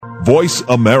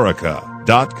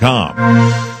voiceamerica.com.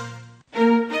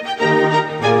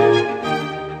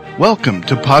 Welcome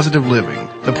to Positive Living,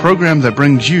 the program that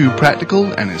brings you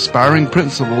practical and inspiring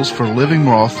principles for living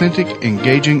more authentic,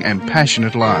 engaging, and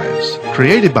passionate lives.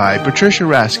 Created by Patricia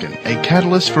Raskin, a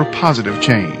catalyst for positive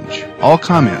change. All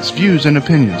comments, views, and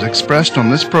opinions expressed on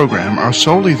this program are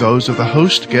solely those of the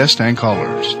host, guest, and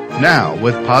callers. Now,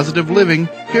 with Positive Living,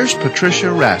 here's Patricia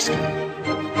Raskin.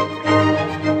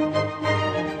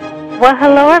 Well,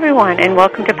 hello, everyone, and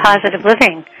welcome to Positive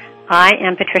Living. I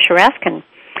am Patricia Raskin.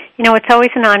 You know, it's always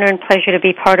an honor and pleasure to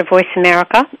be part of Voice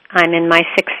America. I'm in my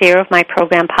 6th year of my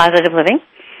program, Positive Living.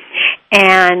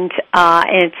 And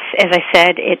it's, as I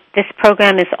said, this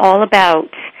program is all about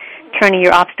turning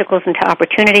your obstacles into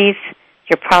opportunities,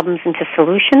 your problems into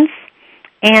solutions,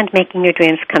 and making your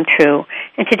dreams come true.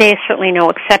 And today is certainly no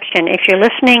exception. If you're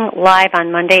listening live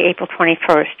on Monday, April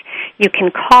 21st, you can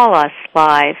call us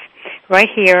live right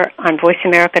here on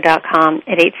voiceamerica.com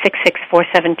at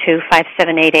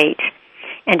 866-472-5788.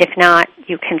 And if not,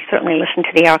 you can certainly listen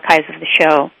to the archives of the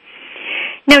show.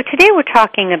 Now, today we're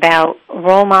talking about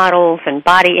role models and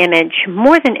body image.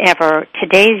 More than ever,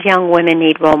 today's young women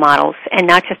need role models, and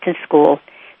not just in school.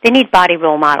 They need body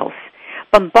role models.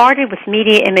 Bombarded with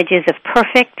media images of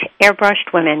perfect,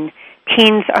 airbrushed women,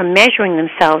 teens are measuring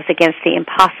themselves against the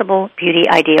impossible beauty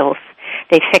ideals.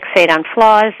 They fixate on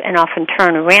flaws and often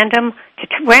turn random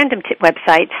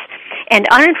websites and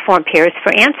uninformed peers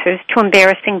for answers to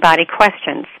embarrassing body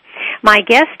questions. My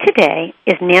guest today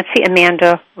is Nancy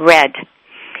Amanda Red.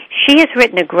 She has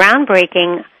written a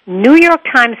groundbreaking, New York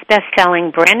Times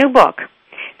best-selling brand new book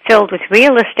filled with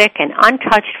realistic and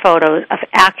untouched photos of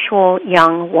actual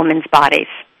young women's bodies.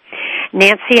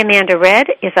 Nancy Amanda Red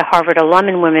is a Harvard alum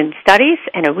in women's studies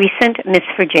and a recent Miss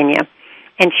Virginia.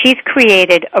 And she's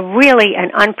created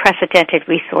an unprecedented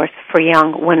resource for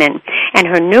young women. And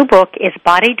her new book is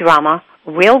Body Drama,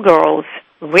 Real Girls,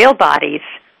 Real Bodies,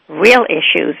 Real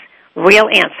Issues, Real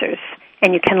Answers.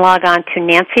 And you can log on to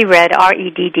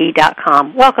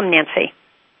nancyred.com. Welcome, Nancy.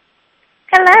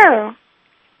 Hello.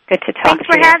 Good to talk Thanks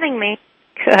to you. for having me.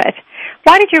 Good.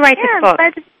 Why did you write this book?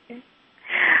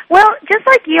 Well, just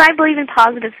like you, I believe in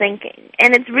positive thinking,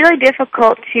 and it's really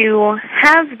difficult to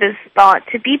have this thought,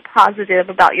 to be positive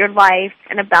about your life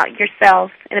and about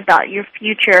yourself and about your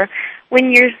future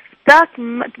when you're stuck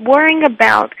worrying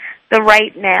about the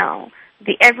right now,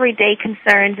 the everyday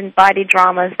concerns and body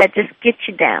dramas that just get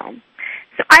you down.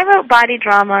 So I wrote Body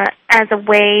Drama as a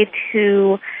way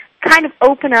to kind of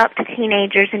open up to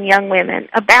teenagers and young women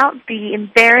about the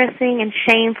embarrassing and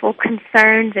shameful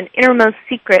concerns and innermost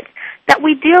secrets that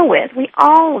we deal with. We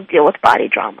all deal with body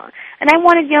drama. And I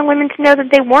wanted young women to know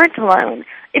that they weren't alone.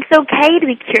 It's okay to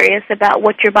be curious about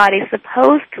what your body is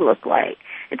supposed to look like.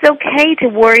 It's okay to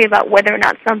worry about whether or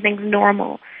not something's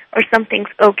normal or something's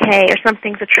okay or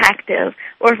something's attractive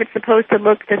or if it's supposed to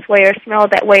look this way or smell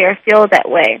that way or feel that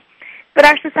way. But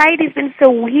our society's been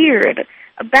so weird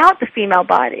about the female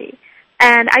body.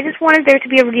 And I just wanted there to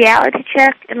be a reality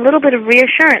check and a little bit of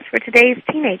reassurance for today's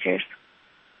teenagers.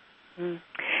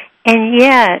 And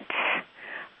yet,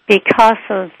 because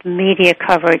of media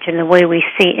coverage and the way we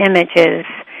see images,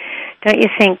 don't you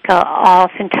think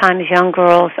oftentimes young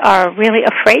girls are really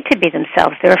afraid to be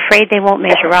themselves? They're afraid they won't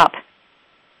measure up.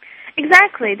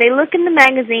 Exactly. They look in the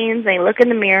magazines, they look in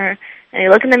the mirror, and they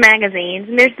look in the magazines,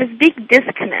 and there's this big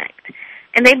disconnect.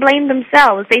 And they blame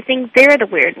themselves. They think they're the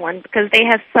weird one because they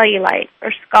have cellulite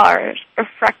or scars or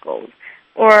freckles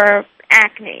or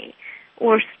acne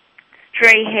or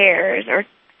stray hairs or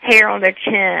hair on their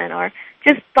chin or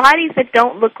just bodies that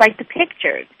don't look like the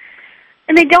pictures.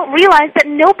 And they don't realize that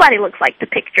nobody looks like the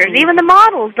pictures. Even the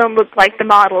models don't look like the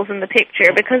models in the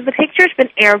picture because the picture's been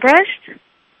airbrushed,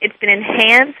 it's been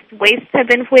enhanced, waists have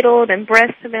been whittled and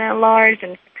breasts have been enlarged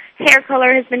and hair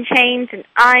color has been changed and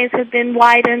eyes have been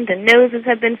widened and noses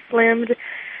have been slimmed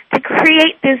to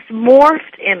create this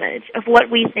morphed image of what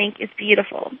we think is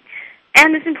beautiful.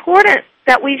 And it's important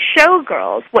that we show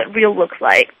girls what real looks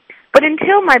like. But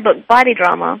until my book, Body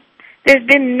Drama, there's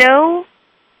been no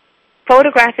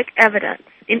photographic evidence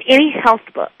in any health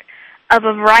book of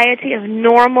a variety of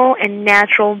normal and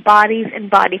natural bodies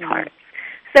and body parts.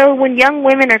 So when young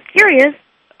women are curious,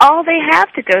 all they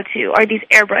have to go to are these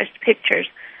airbrushed pictures,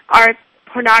 are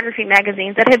pornography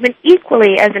magazines that have been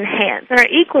equally as enhanced and are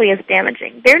equally as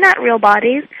damaging. They're not real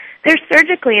bodies. They're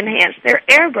surgically enhanced. They're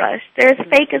airbrushed. They're as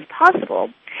fake as possible.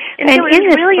 And so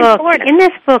it's really important. In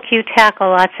this book, you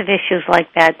tackle lots of issues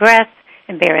like bad breath,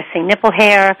 embarrassing nipple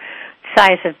hair,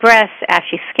 size of breasts,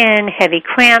 ashy skin, heavy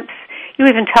cramps. You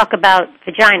even talk about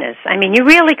vaginas. I mean, you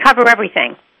really cover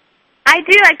everything. I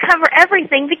do. I cover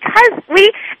everything because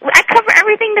I cover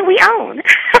everything that we own.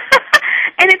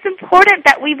 And it's important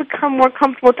that we become more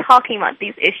comfortable talking about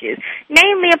these issues.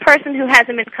 Name me a person who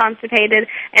hasn't been constipated,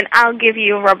 and I'll give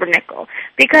you a rubber nickel.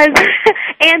 Because,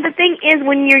 and the thing is,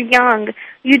 when you're young,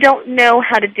 you don't know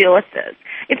how to deal with this.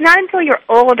 It's not until you're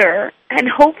older, and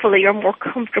hopefully you're more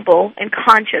comfortable and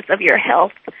conscious of your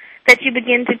health, that you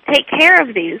begin to take care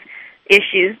of these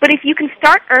issues. But if you can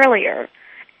start earlier,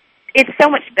 it's so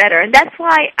much better. And that's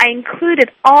why I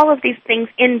included all of these things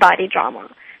in Body Drama.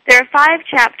 There are 5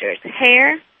 chapters: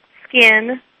 hair,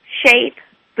 skin, shape,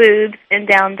 boobs, and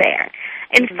down there.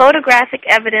 And photographic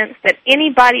evidence that any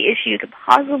body issue you could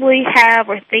possibly have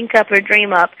or think up or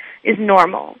dream up is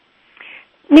normal.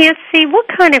 Nancy, what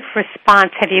kind of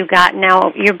response have you gotten?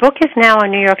 Now, your book is now a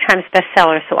New York Times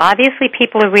bestseller, so obviously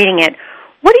people are reading it.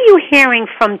 What are you hearing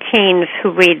from teens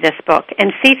who read this book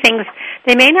and see things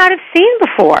they may not have seen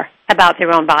before about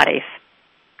their own bodies?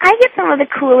 I get some of the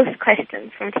coolest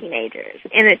questions from teenagers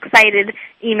in excited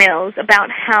emails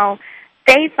about how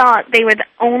they thought they were the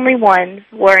only ones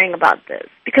worrying about this,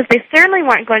 because they certainly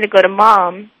weren't going to go to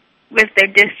mom with their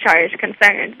discharge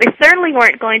concerns. They certainly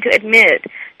weren't going to admit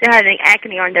to having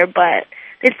acne on their butt.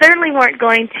 They certainly weren't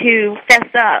going to fess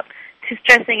up to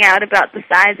stressing out about the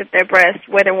size of their breast,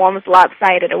 whether one was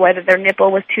lopsided or whether their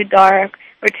nipple was too dark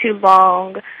or too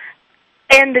long.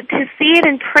 And to see it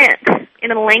in print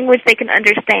in a language they can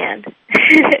understand,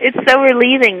 it's so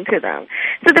relieving to them.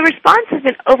 So the response has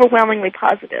been overwhelmingly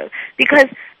positive, because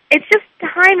it's just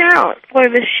time out for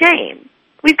the shame.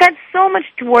 We've got so much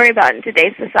to worry about in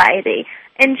today's society,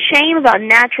 and shame about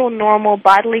natural, normal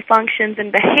bodily functions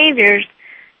and behaviors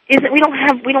is that we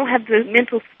don't have the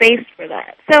mental space for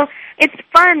that. So it's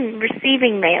fun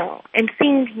receiving mail and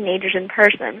seeing teenagers in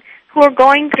person who are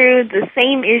going through the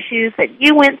same issues that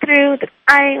you went through, that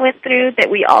I went through, that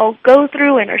we all go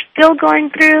through and are still going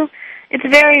through. It's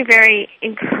very, very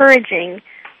encouraging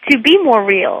to be more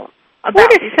real about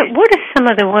these issues. What do some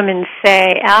of the women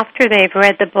say after they've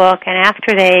read the book and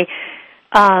after they,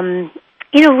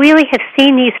 really have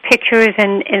seen these pictures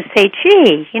and say,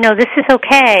 gee, this is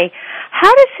okay?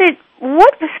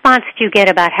 What response do you get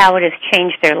about how it has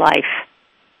changed their life?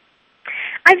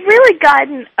 I've really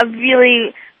gotten a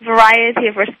really variety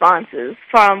of responses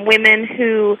from women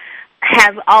who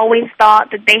have always thought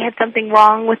that they had something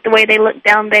wrong with the way they looked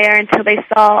down there until they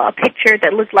saw a picture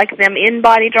that looked like them in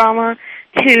Body Drama,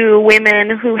 to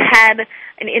women who had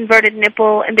an inverted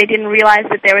nipple and they didn't realize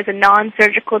that there was a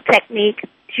non-surgical technique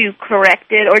to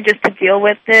correct it or just to deal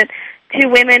with it, to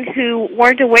women who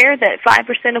weren't aware that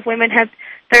 5% of women have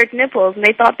third nipples, and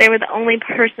they thought they were the only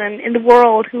person in the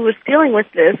world who was dealing with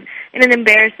this in an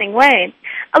embarrassing way.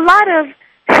 A lot of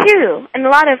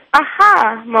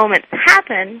aha moments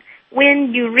happen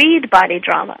when you read Body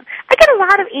Drama. I get a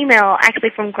lot of email,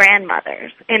 actually, from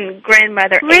grandmothers and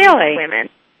grandmother-aged women.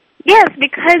 Yes,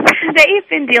 because they've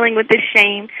been dealing with this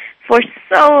shame for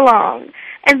so long.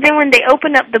 And then when they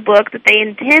open up the book that they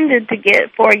intended to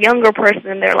get for a younger person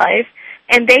in their life,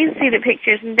 and they see the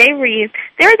pictures and they read,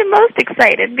 they're the most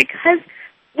excited, because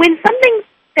when something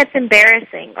that's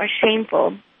embarrassing or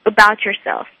shameful about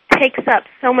yourself takes up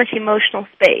so much emotional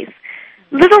space,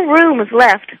 little room is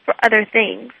left for other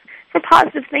things, for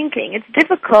positive thinking. It's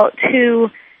difficult to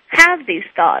have these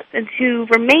thoughts and to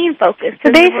remain focused.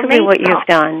 So basically what you've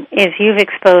done is you've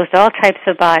exposed all types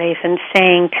of bodies and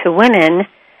saying to women,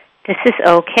 this is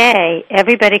okay.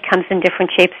 Everybody comes in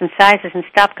different shapes and sizes, and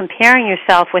stop comparing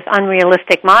yourself with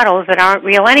unrealistic models that aren't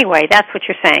real anyway. That's what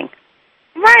you're saying.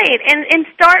 Right, and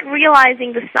start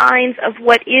realizing the signs of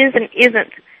what is and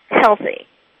isn't healthy,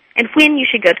 and when you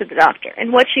should go to the doctor,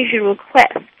 and what you should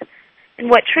request, and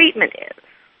what treatment is.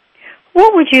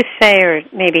 What would you say are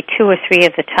maybe 2 or 3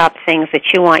 of the top things that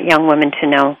you want young women to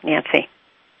know, Nancy?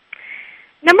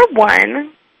 Number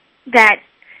 1, that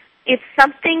if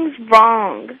something's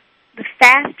wrong, the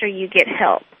faster you get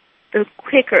help, the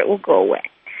quicker it will go away.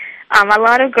 A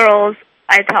lot of girls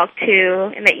I talk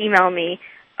to and they email me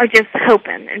are just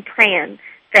hoping and praying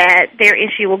that their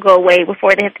issue will go away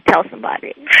before they have to tell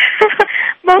somebody.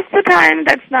 Most of the time,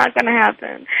 that's not going to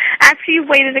happen. After you've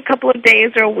waited a couple of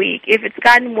days or a week, if it's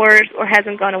gotten worse or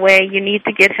hasn't gone away, you need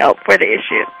to get help for the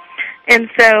issue. And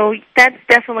so that's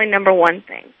definitely number 1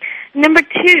 thing. Number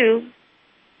 2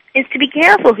 is to be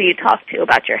careful who you talk to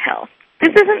about your health.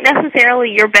 This isn't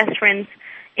necessarily your best friends.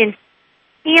 In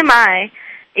TMI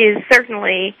is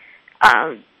certainly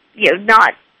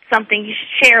not something you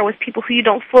should share with people who you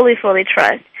don't fully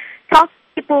trust. Talk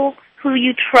to people who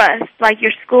you trust, like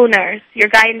your school nurse, your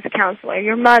guidance counselor,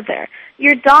 your mother,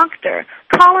 your doctor.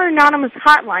 Call our anonymous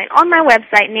hotline. On my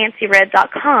website,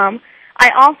 nanewgenerationwith.com, I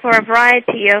offer a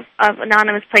variety of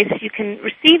anonymous places you can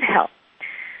receive help.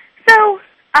 So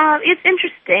it's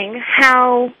interesting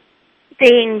how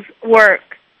things work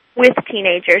with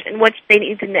teenagers and what they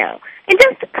need to know. And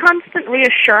just constant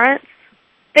reassurance.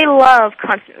 They love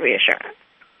constant reassurance.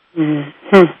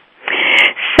 Mm-hmm.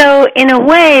 So in a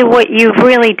way, what you've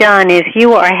really done is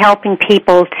you are helping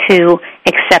people to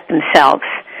accept themselves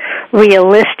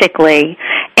realistically.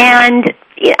 And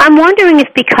I'm wondering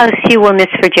if because you were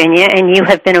Miss Virginia and you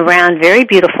have been around very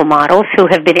beautiful models who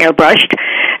have been airbrushed,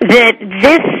 that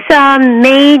this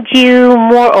made you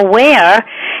more aware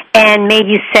and made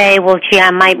you say, well, gee,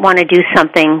 I might want to do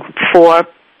something for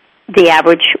the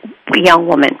average young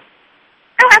woman.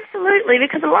 Oh, absolutely,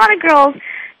 because a lot of girls,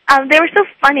 they were so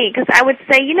funny because I would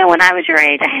say, when I was your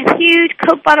age, I had huge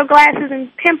Coke bottle glasses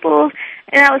and pimples,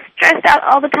 and I was stressed out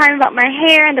all the time about my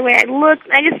hair and the way I looked,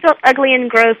 and I just felt ugly and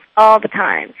gross all the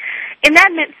time. And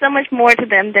that meant so much more to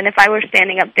them than if I were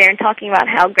standing up there and talking about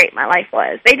how great my life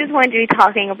was. They just wanted to be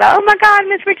talking about, oh, my God,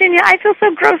 Miss Virginia, I feel so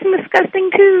gross and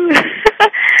disgusting, too.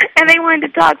 And they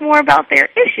wanted to talk more about their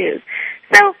issues.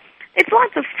 So it's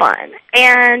lots of fun.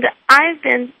 And I've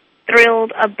been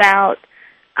thrilled about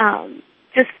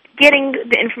just getting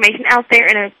the information out there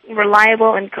in a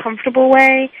reliable and comfortable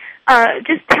way.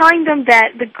 Just telling them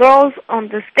that the girls on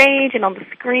the stage and on the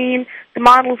screen, the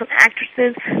models and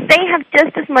actresses, they have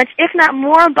just as much, if not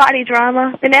more, body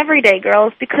drama than everyday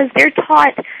girls because they're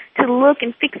taught to look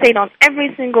and fixate on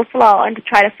every single flaw and to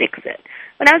try to fix it.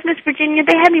 When I was Miss Virginia,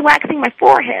 they had me waxing my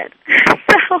forehead.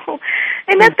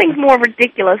 And nothing's more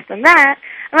ridiculous than that.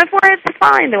 And my forehead's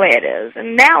fine the way it is.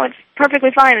 And now it's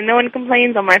perfectly fine and no one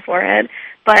complains on my forehead.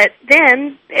 But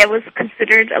then it was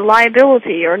considered a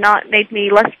liability or not made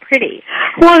me less pretty.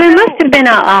 Well, there must have been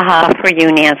a aha for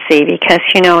you, Nancy, because,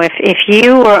 if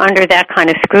you were under that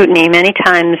kind of scrutiny, many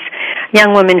times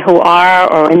young women who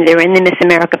are or they're in the Miss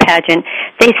America pageant,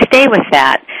 they stay with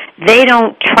that. They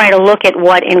don't try to look at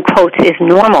what, in quotes, is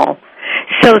normal.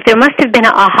 So there must have been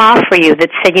an aha for you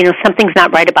that said, something's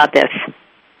not right about this.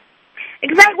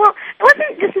 Exactly. Well, it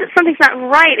wasn't just that something's not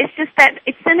right. It's just that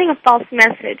it's sending a false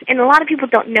message, and a lot of people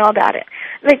don't know about it.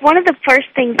 Like, one of the first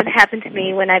things that happened to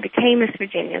me when I became Miss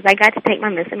Virginia is I got to take my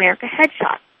Miss America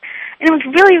headshot. And it was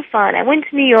really fun. I went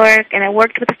to New York, and I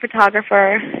worked with a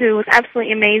photographer who was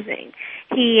absolutely amazing.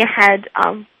 He had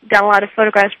done a lot of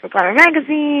photographs for Glamour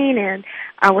magazine and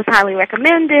was highly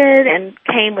recommended and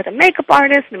came with a makeup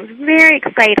artist, and it was very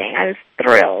exciting. I was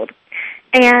thrilled.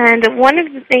 And one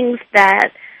of the things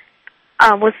that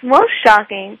was most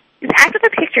shocking is after the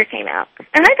picture came out,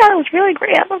 and I thought it was really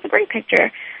great. I thought it was a great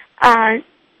picture.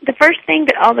 The first thing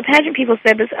that all the pageant people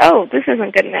said was, oh, this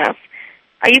isn't good enough.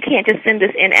 You can't just send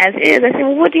this in as is. I said,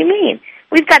 well, what do you mean?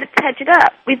 We've got to touch it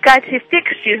up. We've got to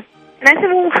fix you. And I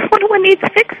said, well, what do I need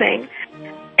fixing?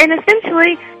 And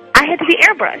essentially, I had to be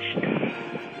airbrushed.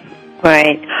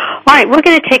 Right. All right, we're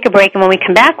going to take a break, and when we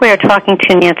come back, we are talking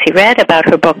to Nancy Red about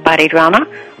her book, Body Drama,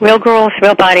 Real Girls,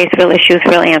 Real Bodies, Real Issues,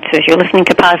 Real Answers. You're listening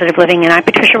to Positive Living, and I'm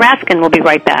Patricia Raskin. We'll be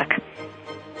right back.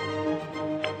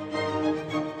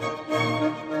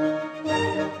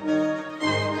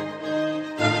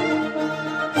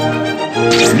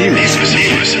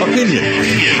 News, opinion,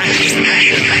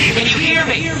 can you hear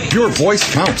me? Your voice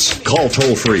counts. Call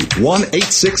toll-free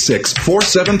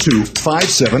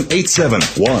 1-866-472-5787.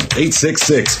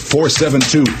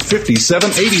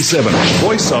 1-866-472-5787.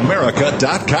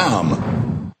 VoiceAmerica.com.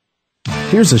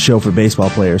 Here's a show for baseball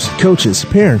players, coaches,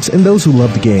 parents, and those who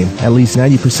love the game. At least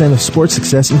 90% of sports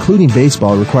success, including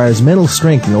baseball, requires mental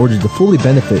strength in order to fully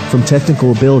benefit from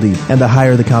technical ability. And the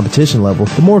higher the competition level,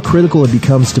 the more critical it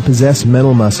becomes to possess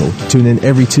mental muscle. Tune in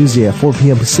every Tuesday at 4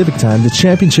 p.m. Pacific Time to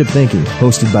Championship Thinking,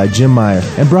 hosted by Jim Meyer,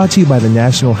 and brought to you by the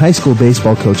National High School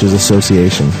Baseball Coaches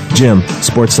Association. Jim,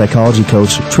 sports psychology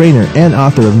coach, trainer, and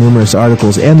author of numerous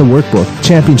articles and the workbook,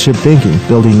 Championship Thinking,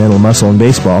 Building Mental Muscle in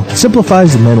Baseball,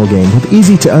 simplifies the mental game with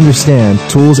easy-to-understand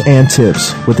tools and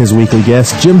tips. With his weekly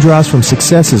guests, Jim draws from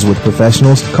successes with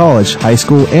professionals, college, high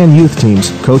school, and youth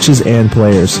teams, coaches, and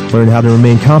players. Learn how to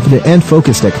remain confident and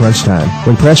focused at crunch time,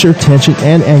 when pressure, tension,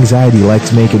 and anxiety like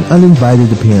to make an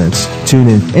uninvited appearance. Tune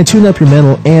in and tune up your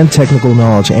mental and technical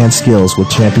knowledge and skills with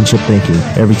Championship Thinking,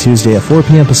 every Tuesday at 4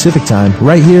 p.m. Pacific Time,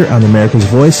 right here on America's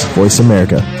Voice, Voice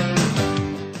America.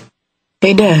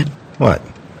 Hey, Dad. What?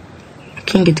 I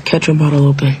can't get the ketchup bottle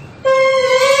open.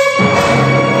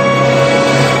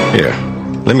 Here,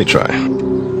 let me try.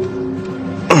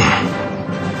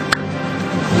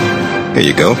 Here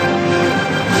you go.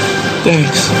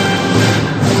 Thanks.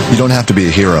 You don't have to be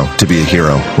a hero to be a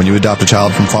hero. When you adopt a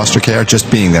child from foster care, just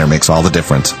being there makes all the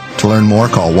difference. To learn more,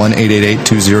 call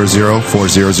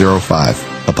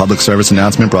 1-888-200-4005. A public service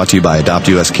announcement brought to you by Adopt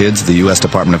U.S. Kids, the U.S.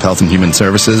 Department of Health and Human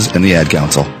Services, and the Ad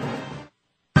Council.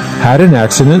 Had an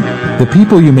accident? The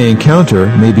people you may encounter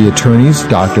may be attorneys,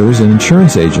 doctors, and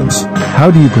insurance agents.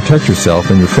 How do you protect yourself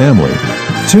and your family?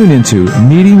 Tune into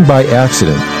Meeting by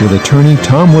Accident with attorney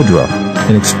Tom Woodruff,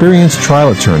 an experienced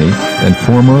trial attorney and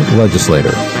former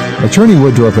legislator. Attorney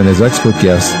Woodruff and his expert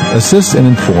guests assist and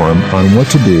inform on what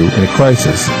to do in a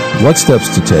crisis, what steps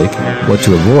to take, what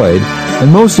to avoid,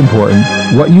 and most important,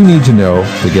 what you need to know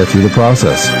to get through the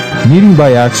process. Meeting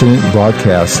by Accident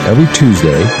broadcasts every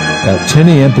Tuesday at 10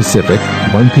 a.m. Pacific,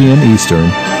 1 p.m. Eastern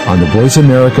on the Voice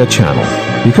America channel.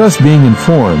 Because being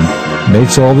informed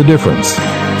makes all the difference.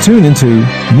 Tune into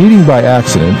Meeting by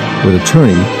Accident with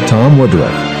attorney Tom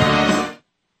Woodruff.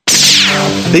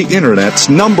 The Internet's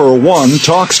 #1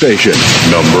 talk station.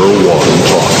 #1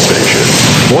 talk station.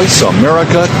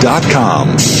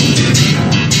 VoiceAmerica.com.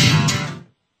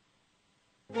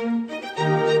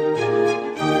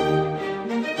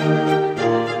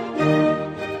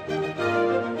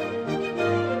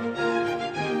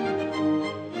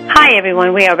 Hi,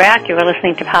 everyone. We are back. You are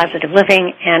listening to Positive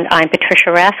Living, and I'm Patricia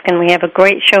Rask, and we have a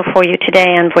great show for you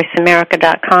today on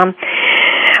VoiceAmerica.com.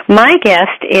 My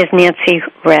guest is Nancy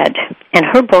Red, and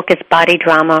her book is Body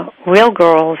Drama, Real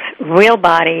Girls, Real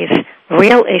Bodies,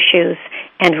 Real Issues,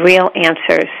 and Real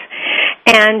Answers.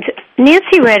 And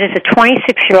Nancy Red is a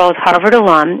 26-year-old Harvard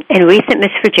alum and recent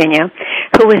Miss Virginia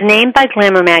who was named by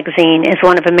Glamour magazine as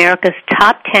one of America's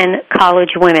top 10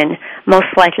 college women most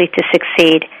likely to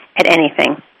succeed at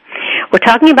anything. We're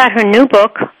talking about her new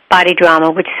book, Body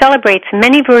Drama, which celebrates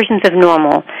many versions of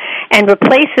normal and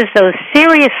replaces those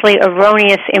seriously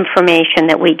erroneous information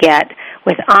that we get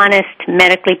with honest,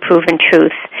 medically proven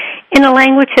truth in a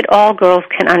language that all girls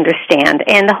can understand.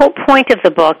 And the whole point of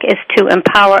the book is to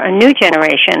empower a new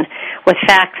generation with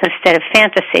facts instead of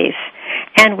fantasies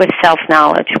and with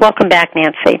self-knowledge. Welcome back,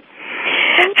 Nancy.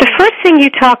 The first thing you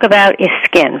talk about is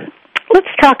skin.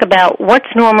 Let's talk about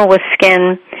what's normal with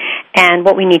skin and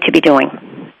what we need to be doing.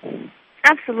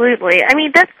 Absolutely. I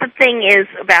mean, that's the thing is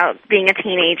about being a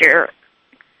teenager.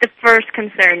 The first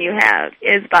concern you have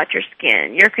is about your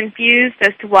skin. You're confused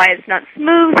as to why it's not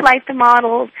smooth like the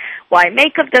models, why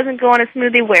makeup doesn't go on a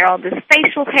smoothie, where all this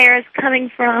facial hair is coming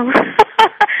from,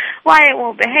 why it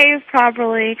won't behave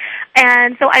properly.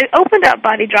 And so I opened up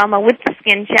Body Drama with the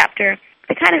skin chapter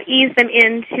to kind of ease them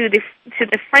into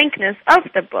the frankness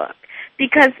of the book.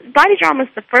 Because Body Drama is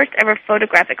the first ever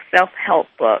photographic self-help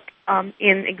book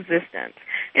in existence.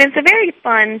 And it's a very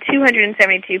fun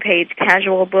 272-page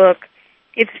casual book.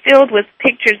 It's filled with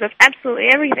pictures of absolutely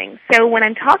everything. So when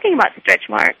I'm talking about stretch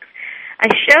marks, I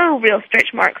show real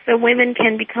stretch marks so women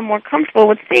can become more comfortable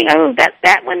with seeing, oh,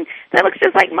 that one, that looks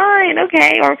just like mine,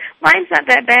 okay, or mine's not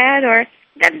that bad, or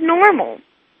that's normal.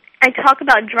 I talk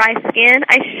about dry skin.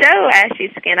 I show ashy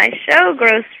skin. I show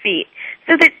gross feet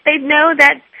so that they know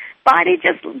that bodies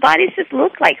just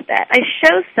look like that. I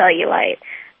show cellulite.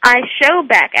 I show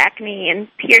back acne and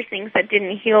piercings that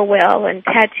didn't heal well and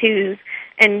tattoos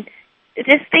and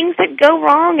just things that go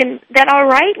wrong and that are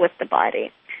right with the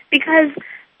body. Because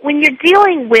when you're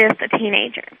dealing with a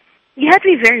teenager, you have to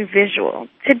be very visual.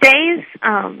 Today's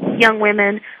young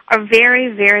women are very,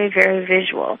 very, very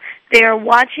visual. They're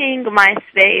watching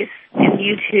MySpace and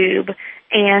YouTube,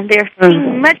 and they're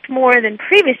seeing much more than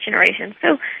previous generations.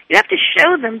 So you have to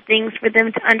show them things for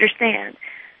them to understand.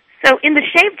 So in the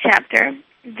shape chapter,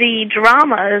 the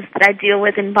dramas that I deal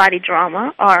with in Body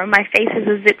Drama are my face is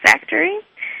a zit factory,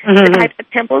 the types of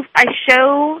pimples. I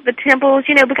show the pimples,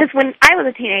 because when I was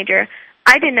a teenager,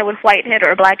 I didn't know what whitehead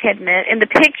or blackhead meant, and the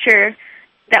picture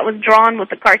that was drawn with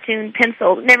the cartoon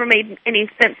pencil never made any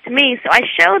sense to me, so I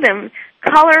show them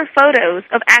color photos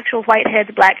of actual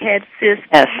whiteheads, blackheads, cysts,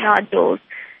 nodules,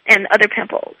 and other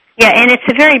pimples. Yeah, and it's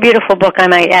a very beautiful book, I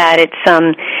might add. It's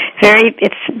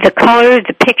the colors,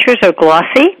 the pictures are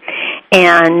glossy,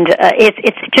 and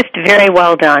it's just very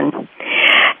well done.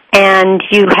 And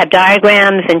you have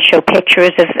diagrams and show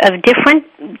pictures of different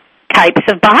types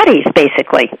of bodies,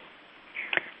 basically.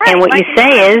 Right, and what you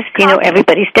say is,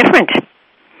 everybody's different.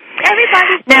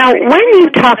 Everybody's now, different. When you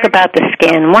talk about the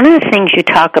skin, one of the things you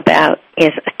talk about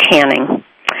is tanning.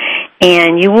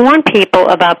 And you warn people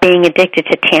about being addicted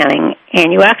to tanning.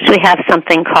 And you actually have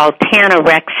something called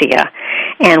tanorexia.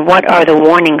 And what are the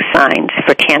warning signs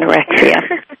for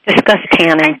tanorexia? Discuss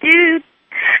tanning. I do.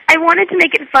 I wanted to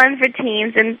make it fun for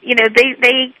teens, and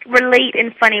they relate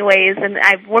in funny ways, and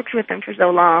I've worked with them for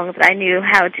so long that I knew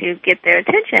how to get their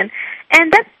attention.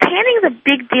 And tanning is a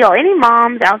big deal. Any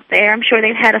moms out there, I'm sure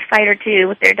they've had a fight or two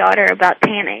with their daughter about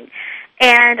tanning.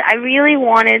 And I really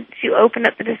wanted to open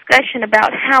up the discussion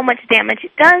about how much damage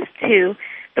it does to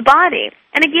the body.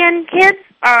 And again, kids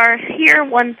hear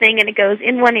one thing and it goes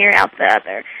in one ear, out the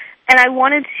other. And I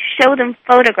wanted to show them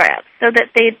photographs so that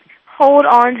they'd hold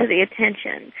on to the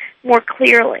attention more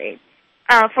clearly.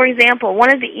 For example, one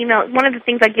of the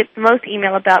things I get the most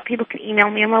email about, people can email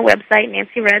me on my website,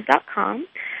 nancyred.com,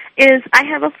 is I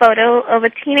have a photo of a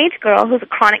teenage girl who's a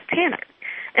chronic tanner.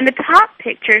 And the top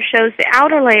picture shows the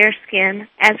outer layer skin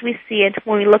as we see it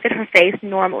when we look at her face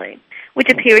normally, which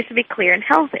appears to be clear and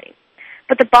healthy.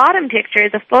 But the bottom picture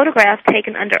is a photograph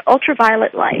taken under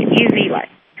ultraviolet light, UV light,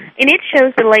 and it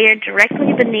shows the layer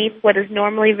directly beneath what is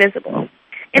normally visible.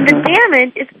 And the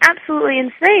damage is absolutely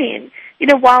insane. You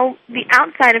know, while the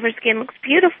outside of her skin looks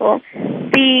beautiful,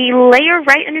 the layer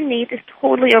right underneath is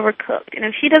totally overcooked. And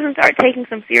if she doesn't start taking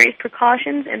some serious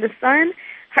precautions in the sun,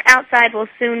 her outside will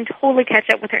soon totally catch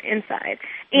up with her inside.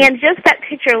 And just that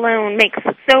picture alone makes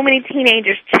so many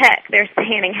teenagers check their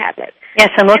tanning habits.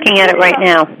 Yes, I'm looking at it right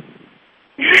now.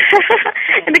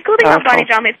 And the cool thing about Body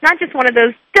Drama, it's not just one of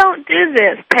those don't do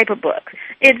this type of books.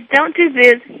 It's don't do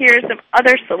this, here's some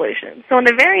other solutions. So on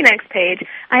the very next page,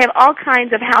 I have all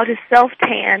kinds of how to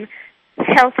self-tan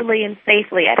healthily and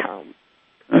safely at home.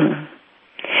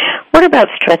 What about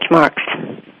stretch marks?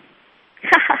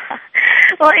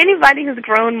 Well, anybody who's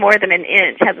grown more than an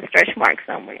inch has a stretch mark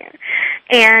somewhere.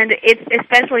 And it's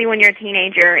especially when you're a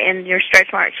teenager and your stretch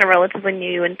marks are relatively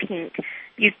new and pink,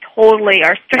 you totally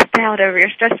are stressed out over your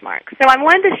stretch marks. So I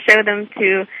wanted to show them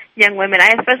to young women.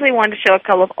 I especially wanted to show a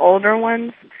couple of older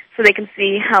ones so they can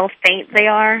see how faint they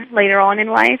are later on in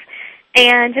life.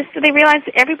 And just so they realize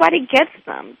that everybody gets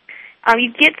them.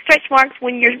 You get stretch marks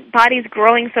when your body's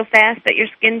growing so fast that your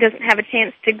skin doesn't have a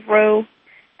chance to grow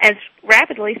as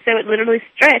rapidly, so it literally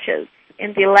stretches,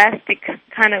 and the elastic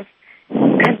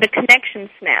the connection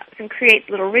snaps and creates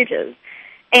little ridges.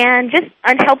 And just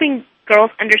helping girls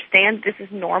understand this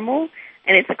is normal,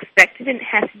 and it's expected, and it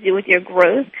has to do with your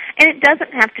growth, and it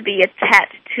doesn't have to be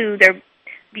attached to their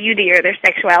beauty or their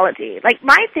sexuality. Like,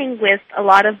 my thing with a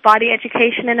lot of body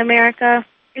education in America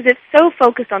is it's so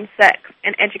focused on sex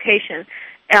and education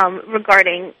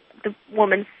regarding the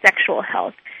woman's sexual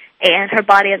health and her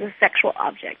body as a sexual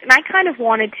object. And I kind of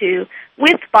wanted to,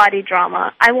 with Body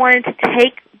Drama, I wanted to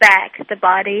take back the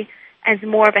body as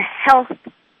more of a health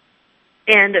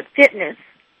and a fitness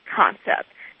concept,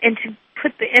 and to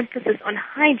put the emphasis on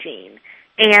hygiene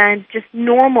and just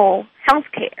normal health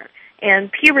care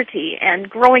and puberty and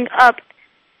growing up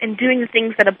and doing the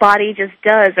things that a body just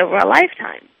does over a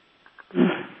lifetime.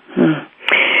 Mm-hmm.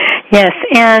 Yes,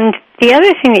 and the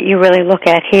other thing that you really look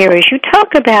at here is you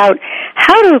talk about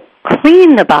how to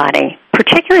clean the body,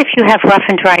 particularly if you have rough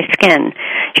and dry skin.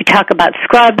 You talk about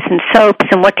scrubs and soaps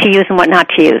and what to use and what not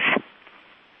to use.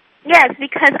 Yes,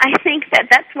 because I think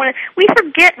that's we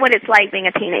forget what it's like being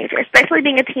a teenager, especially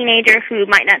being a teenager who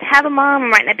might not have a mom or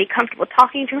might not be comfortable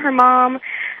talking to her mom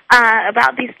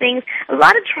about these things. A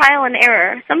lot of trial and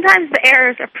error, sometimes the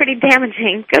errors are pretty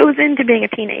damaging, goes into being a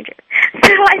teenager.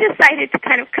 So I decided to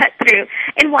kind of cut through.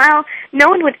 And while no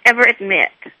one would ever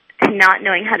admit to not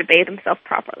knowing how to bathe themselves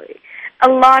properly, a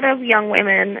lot of young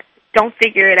women don't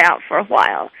figure it out for a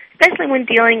while, especially when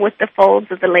dealing with the folds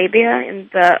of the labia and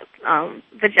the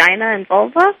vagina and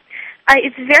vulva.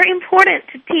 It's very important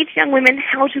to teach young women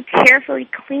how to carefully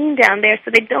clean down there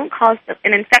so they don't cause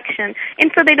an infection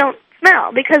and so they don't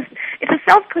smell, because it's a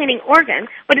self-cleaning organ,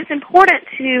 but it's important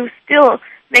to still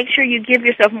make sure you give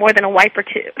yourself more than a wipe or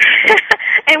two.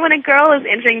 And when a girl is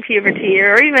entering puberty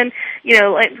or even,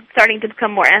 starting to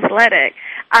become more athletic,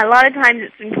 a lot of times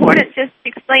it's important just to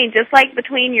explain, just like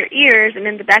between your ears and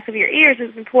in the back of your ears,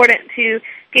 it's important to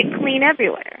get clean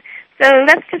everywhere. So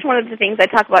that's just one of the things I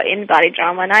talk about in Body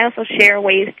Drama, and I also share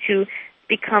ways to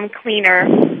become cleaner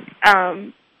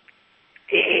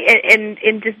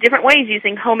in just different ways,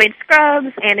 using homemade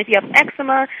scrubs, and if you have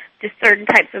eczema, just certain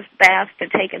types of baths to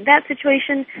take in that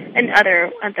situation, and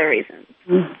other reasons.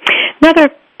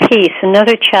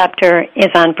 Another chapter is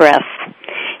on breasts.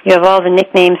 You have all the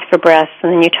nicknames for breasts,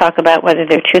 and then you talk about whether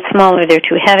they're too small or they're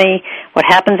too heavy, what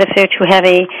happens if they're too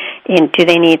heavy, and do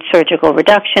they need surgical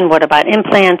reduction, what about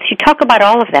implants? You talk about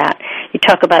all of that. You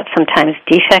talk about sometimes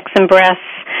defects in breasts,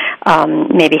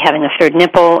 maybe having a third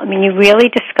nipple. I mean, you really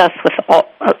discuss with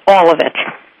all of it.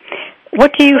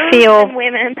 What do you feel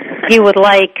you would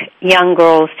like young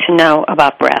girls to know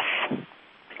about breasts?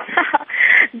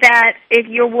 That if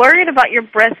you're worried about your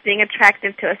breasts being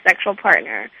attractive to a sexual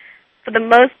partner, for the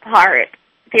most part,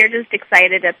 they're just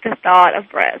excited at the thought of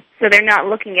breasts. So they're not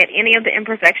looking at any of the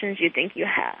imperfections you think you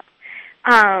have.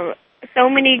 So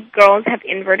many girls have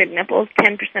inverted nipples,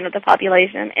 10% of the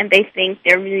population, and they think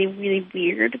they're really, really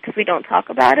weird because we don't talk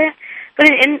about it. But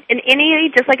in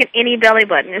any, just like in any belly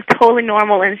button, it's totally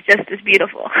normal and it's just as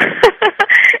beautiful.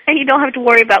 And you don't have to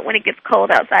worry about when it gets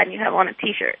cold outside and you have on a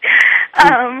T-shirt.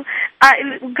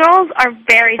 Girls are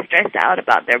very stressed out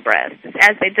about their breasts.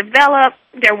 As they develop,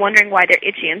 they're wondering why they're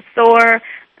itchy and sore.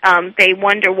 They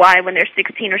wonder why when they're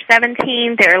 16 or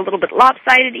 17, they're a little bit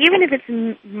lopsided, even if it's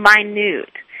minute.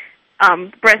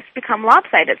 Breasts become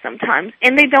lopsided sometimes,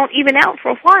 and they don't even out for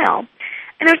a while.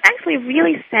 And there's actually a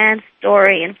really sad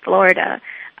story in Florida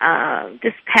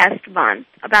this past month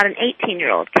about an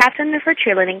 18-year-old, captain of her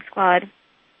cheerleading squad,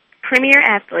 premier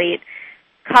athlete,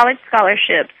 college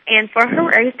scholarships, and for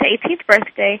her 18th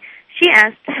birthday, she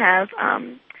asked to have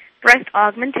breast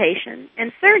augmentation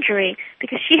and surgery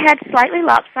because she had slightly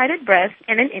lopsided breasts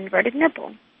and an inverted nipple.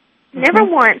 Mm-hmm. Never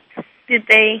once did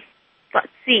they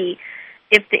see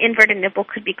if the inverted nipple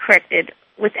could be corrected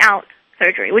without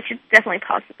surgery, which is definitely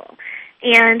possible.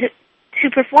 And to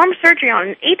perform surgery on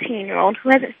an 18-year-old who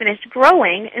hasn't finished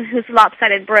growing and whose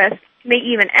lopsided breasts may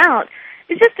even out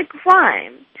is just a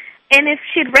crime. And if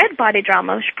she'd read Body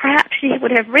Drama, perhaps she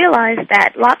would have realized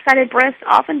that lopsided breasts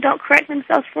often don't correct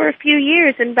themselves for a few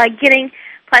years, and by getting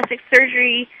plastic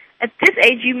surgery at this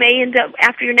age, you may end up,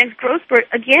 after your next growth spurt,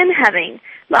 again having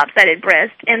lopsided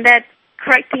breasts, and that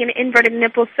correcting an inverted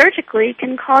nipple surgically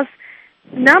can cause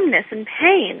numbness and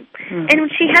pain. Mm-hmm. And when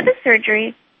she had the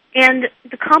surgery, and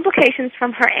the complications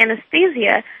from her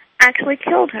anesthesia actually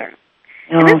killed her.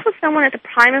 Oh. And this was someone at the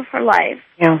prime of her life.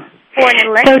 Yeah. So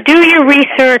do your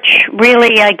research,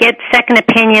 really get second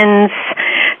opinions,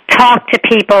 talk to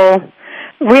people,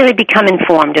 really become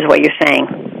informed is what you're saying.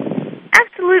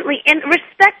 Absolutely, and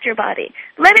respect your body.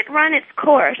 Let it run its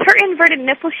course. Her inverted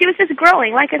nipple, she was just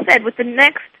growing. Like I said, with the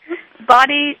next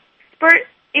body spurt,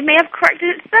 it may have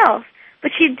corrected itself.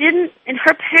 But she didn't, and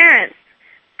her parents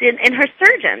did, and her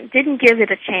surgeon didn't give it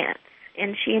a chance.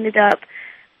 And she ended up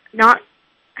not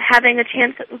having a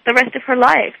chance the rest of her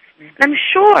life. And I'm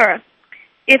sure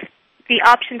if the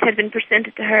options had been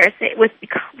presented to her, with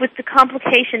the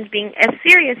complications being as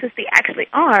serious as they actually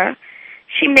are,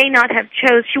 she may not have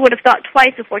she would have thought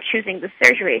twice before choosing the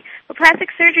surgery. But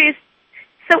plastic surgery is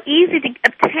so easy to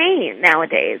obtain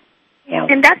nowadays. Yeah.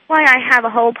 And that's why I have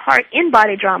a whole part in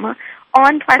Body Drama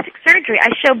on plastic surgery. I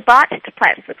show botched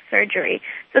plastic surgery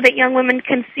so that young women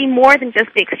can see more than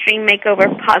just the extreme makeover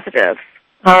positives.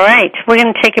 All right, we're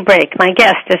going to take a break. My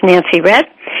guest is Nancy Red.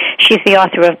 She's the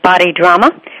author of Body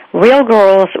Drama, Real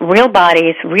Girls, Real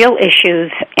Bodies, Real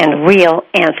Issues, and Real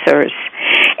Answers.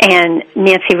 And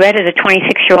Nancy Red is a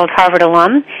 26-year-old Harvard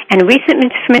alum and recently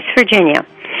dismissed Virginia.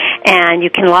 And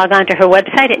you can log on to her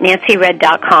website at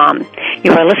nancyred.com.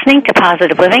 You are listening to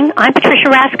Positive Living. I'm Patricia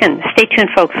Raskin. Stay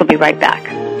tuned, folks. We'll be right back.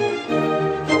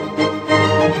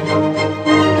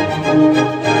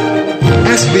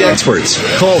 Ask the experts.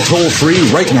 Call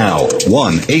toll-free right now,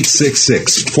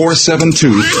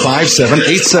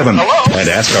 1-866-472-5787. And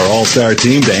ask our All-Star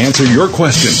team to answer your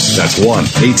question. That's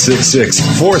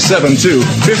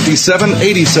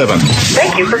 1-866-472-5787.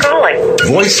 Thank you for calling.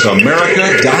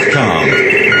 VoiceAmerica.com.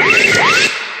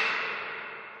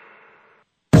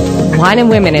 Wine and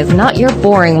Women is not your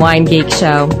boring wine geek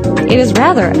show. It is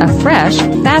rather a fresh,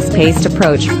 fast-paced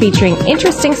approach featuring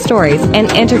interesting stories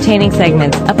and entertaining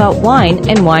segments about wine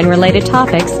and wine-related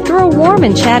topics through a warm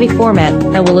and chatty format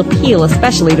that will appeal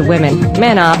especially to women,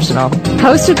 men optional.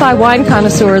 Hosted by wine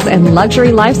connoisseurs and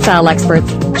luxury lifestyle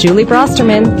experts Julie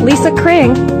Brosterman, Lisa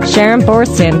Kring, Sharon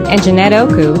Borston, and Jeanette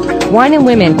Oku, Wine and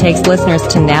Women takes listeners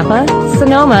to Napa,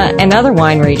 Sonoma, and other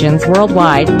wine regions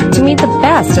worldwide to meet the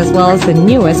best as well as the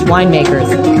newest winemakers,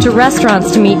 to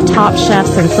restaurants to meet top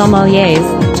chefs and sommeliers,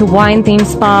 to wine-themed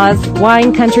spas,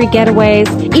 wine country getaways,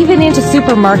 even into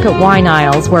supermarket wine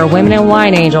aisles where Women in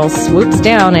Wine Angel swoops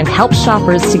down and helps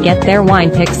shoppers to get their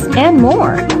wine picks and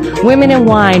more. Women in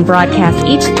Wine broadcasts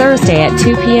each Thursday at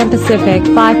 2 p.m. Pacific,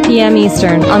 5 p.m.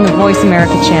 Eastern on the Voice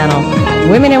America channel.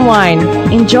 Women in Wine,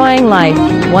 enjoying life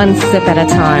one sip at a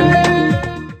time.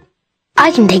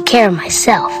 I can take care of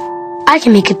myself. I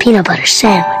can make a peanut butter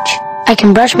sandwich. I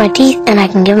can brush my teeth and I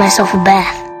can give myself a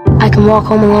bath. I can walk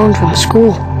home alone from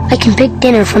school. I can pick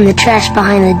dinner from the trash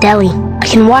behind the deli. I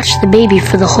can watch the baby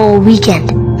for the whole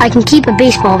weekend. I can keep a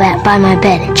baseball bat by my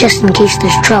bed just in case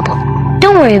there's trouble.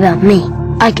 Don't worry about me.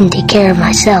 I can take care of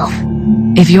myself.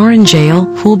 If you're in jail,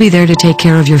 who'll be there to take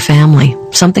care of your family?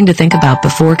 Something to think about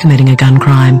before committing a gun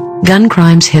crime. Gun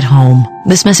crimes hit home.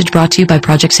 This message brought to you by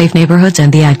Project Safe Neighborhoods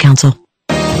and the Ad Council.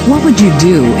 What would you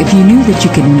do if you knew that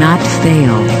you could not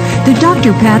fail? The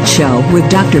Dr. Pat Show with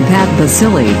Dr. Pat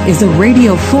Basile is a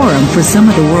radio forum for some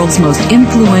of the world's most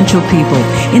influential people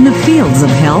in the fields of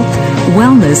health,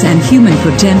 wellness, and human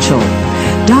potential.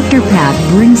 Dr. Pat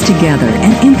brings together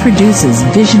and introduces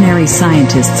visionary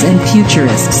scientists and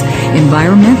futurists,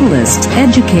 environmentalists,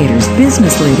 educators,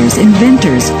 business leaders,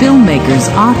 inventors, filmmakers,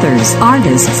 authors,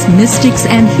 artists, mystics,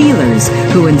 and healers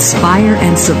who inspire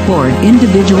and support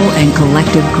individual and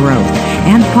collective growth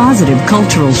and positive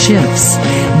cultural shifts.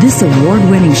 This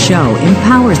award-winning show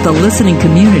empowers the listening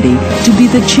community to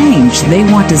be the change they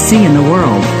want to see in the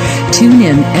world. Tune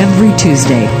in every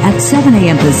Tuesday at 7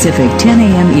 a.m. Pacific, 10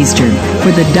 a.m. Eastern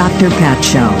for the Dr. Pat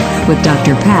Show with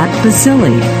Dr. Pat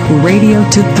Basili, radio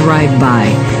to thrive by.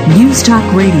 News Talk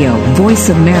Radio,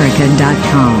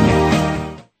 VoiceAmerica.com.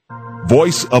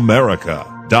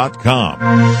 VoiceAmerica.com.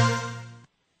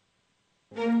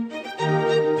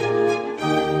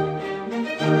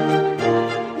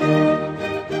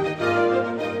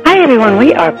 Hi, everyone.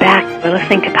 We are back. We're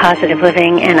listening to Positive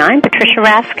Living, and I'm Patricia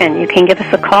Raskin. You can give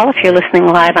us a call if you're listening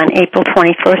live on April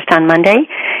 21st on Monday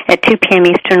at 2 p.m.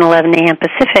 Eastern, 11 a.m.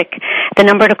 Pacific. The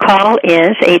number to call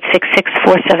is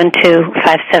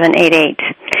 866-472-5788.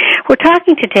 We're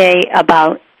talking today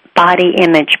about body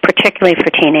image, particularly for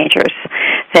teenagers,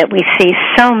 that we see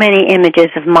so many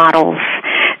images of models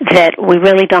that we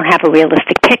really don't have a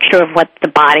realistic picture of what the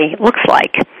body looks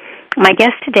like. My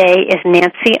guest today is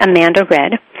Nancy Amanda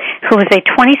Red, who is a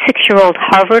 26-year-old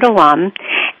Harvard alum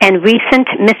and recent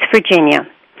Miss Virginia.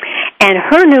 And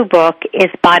her new book is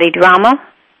Body Drama,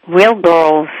 Real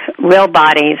Girls, Real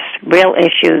Bodies, Real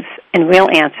Issues, and Real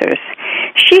Answers.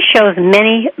 She shows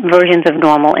many versions of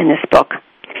normal in this book.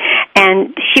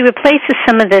 And she replaces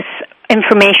some of this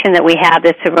information that we have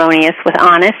that's erroneous with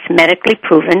honest, medically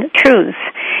proven truths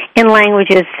in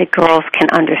languages that girls can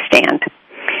understand.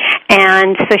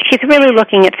 And so she's really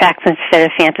looking at facts instead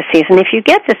of fantasies. And if you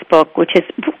get this book, which is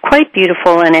quite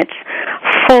beautiful, and it's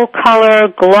full color,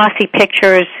 glossy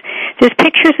pictures, there's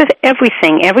pictures of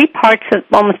everything.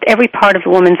 Almost every part of a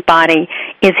woman's body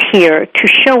is here to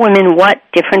show women what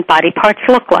different body parts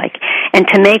look like and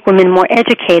to make women more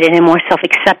educated and more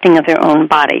self-accepting of their own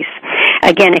bodies.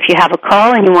 Again, if you have a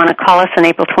call and you want to call us on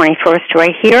April 21st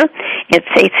right here, it's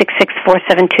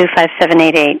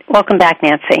 866-472-5788. Welcome back,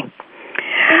 Nancy.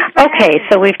 Okay,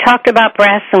 so we've talked about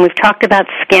breasts and we've talked about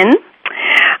skin.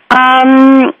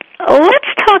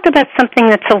 Let's talk about something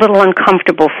that's a little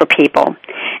uncomfortable for people,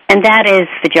 and that is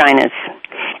vaginas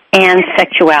and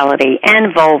sexuality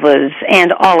and vulvas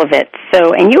and all of it.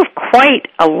 So, and you have quite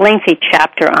a lengthy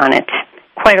chapter on it,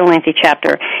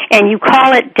 and you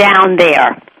call it Down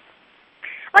There.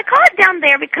 Well, I call it Down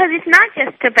There because it's not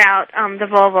just about the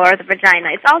vulva or the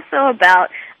vagina. It's also about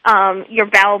your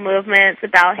bowel movements,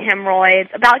 about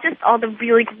hemorrhoids, about just all the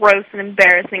really gross and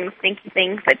embarrassing, stinky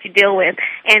things that you deal with.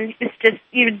 And it's just,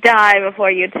 you die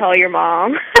before you tell your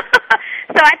mom.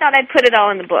 So I thought I'd put it all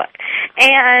in the book.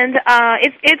 And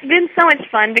it's been so much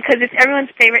fun because it's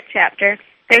everyone's favorite chapter.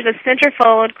 There's a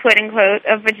centerfold, quote-unquote,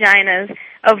 of vaginas,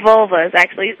 of vulvas,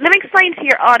 actually. Let me explain to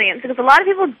your audience, because a lot of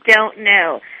people don't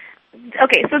know.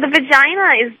 Okay, so the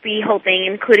vagina is the whole thing,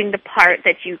 including the part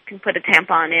that you can put a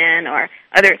tampon in or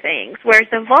other things, whereas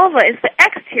the vulva is the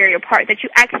exterior part that you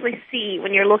actually see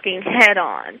when you're looking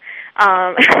head-on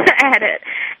at it.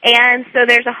 And so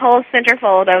there's a whole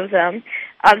centerfold of them.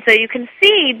 So you can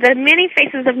see the many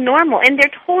faces of normal, and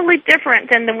they're totally different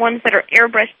than the ones that are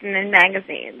airbrushed in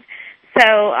magazines.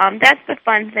 So that's the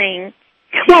fun thing.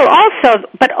 Well, also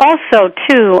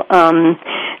too,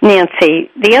 Nancy,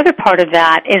 the other part of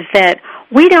that is that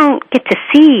we don't get to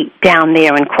see down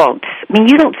there in quotes. I mean,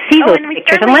 you don't see those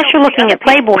pictures unless you're looking at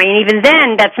Playboy, and even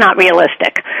then, that's not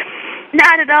realistic.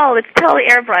 Not at all. It's totally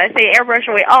airbrushed. They airbrush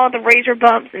away all the razor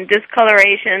bumps and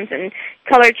discolorations and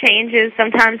color changes.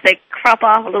 Sometimes they crop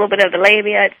off a little bit of the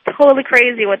labia. It's totally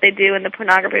crazy what they do in the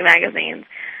pornography magazines.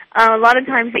 A lot of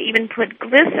times they even put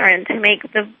glycerin to make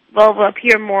the vulva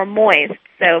appear more moist.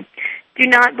 So do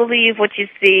not believe what you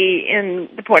see in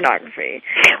the pornography.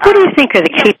 What do you think are the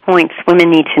key points women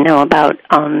need to know about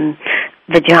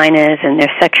vaginas and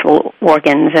their sexual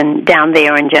organs and down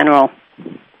there in general?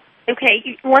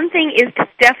 Okay, one thing is to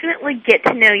definitely get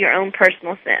to know your own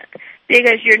personal scent,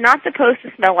 because you're not supposed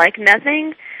to smell like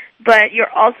nothing, but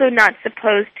you're also not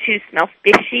supposed to smell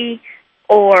fishy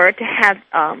or to have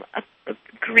a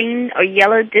green or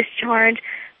yellow discharge.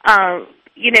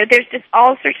 There's just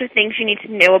all sorts of things you need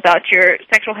to know about your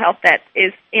sexual health that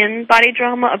is in Body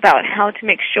Drama, about how to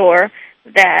make sure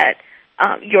that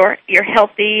you're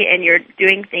healthy and you're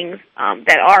doing things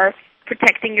that are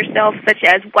protecting yourself, such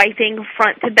as wiping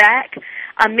front to back.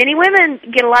 Many women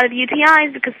get a lot of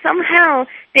UTIs because somehow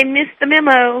they missed the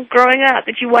memo growing up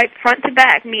that you wipe front to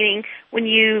back, meaning when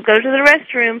you go to the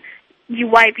restroom, you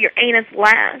wipe your anus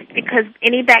last, because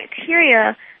any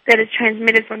bacteria that is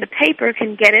transmitted from the paper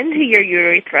can get into your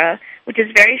urethra, which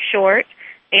is very short,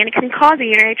 and it can cause a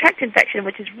urinary tract infection,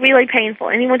 which is really painful.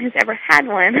 Anyone who's ever had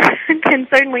one can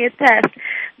certainly attest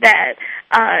that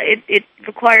it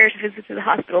requires a visit to the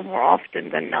hospital more often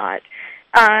than not.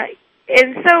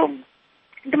 And so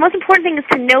the most important thing is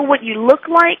to know what you look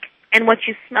like and what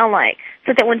you smell like,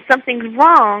 so that when something's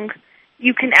wrong,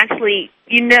 you can actually,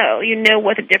 you know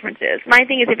what the difference is. My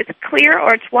thing is, if it's clear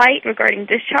or it's white regarding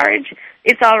discharge,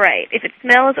 it's all right. If it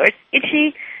smells or it's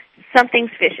itchy,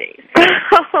 something's fishy.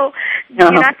 So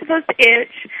you're not supposed to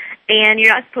itch, and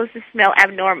you're not supposed to smell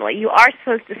abnormally. You are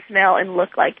supposed to smell and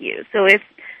look like you. So if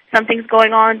something's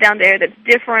going on down there that's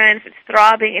different, if it's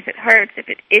throbbing, if it hurts, if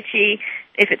it's itchy,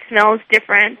 if it smells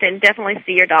different, then definitely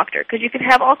see your doctor, because you could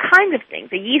have all kinds of things,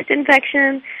 a yeast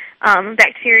infection,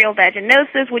 bacterial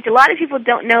vaginosis, which a lot of people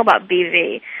don't know about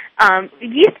BV.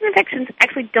 Yeast infections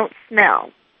actually don't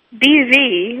smell.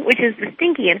 BV, which is the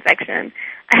stinky infection,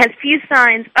 has few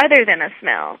signs other than a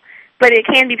smell, but it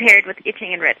can be paired with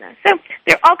itching and redness. So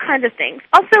there are all kinds of things.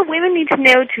 Also, women need to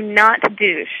know to not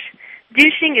douche.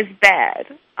 Douching is bad.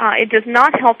 It does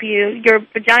not help you. Your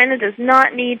vagina does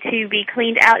not need to be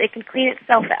cleaned out. It can clean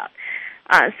itself out.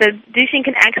 So douching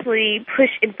can actually push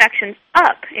infections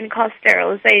up and cause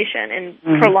sterilization and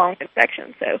prolonged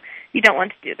infection. So you don't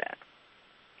want to do that.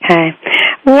 Okay.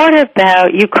 What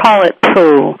about, you call it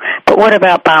poo, but what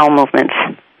about bowel movements?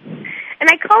 And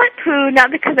I call it poo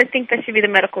not because I think that should be the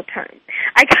medical term.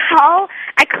 I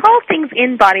call things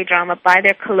in body drama by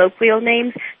their colloquial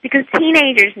names because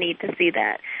teenagers need to see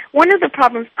that. One of the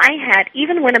problems I had,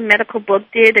 even when a medical book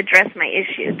did address my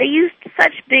issue, they used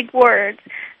such big words,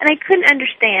 and I couldn't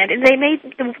understand. And they made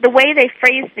the way they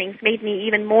phrased things made me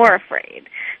even more afraid.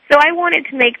 So I wanted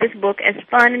to make this book as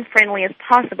fun and friendly as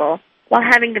possible, while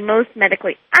having the most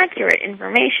medically accurate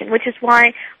information, which is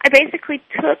why I basically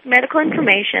took medical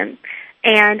information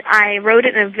and I wrote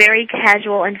it in a very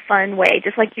casual and fun way,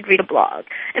 just like you'd read a blog.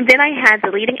 And then I had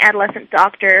the leading adolescent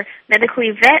doctor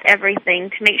medically vet everything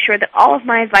to make sure that all of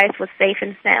my advice was safe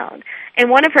and sound.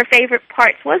 And one of her favorite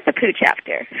parts was the poo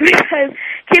chapter, because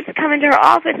kids come into her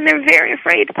office and they're very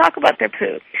afraid to talk about their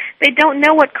poo. They don't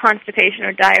know what constipation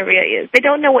or diarrhea is. They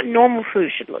don't know what normal poo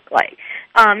should look like.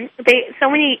 So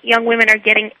many young women are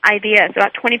getting IBS.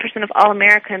 About 20% of all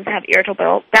Americans have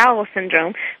irritable bowel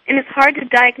syndrome, and it's hard to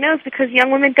diagnose because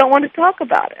young women don't want to talk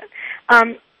about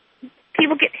it.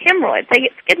 People get hemorrhoids. They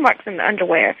get skid marks in the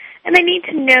underwear, and they need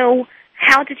to know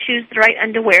how to choose the right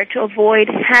underwear to avoid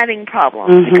having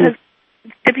problems, because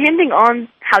depending on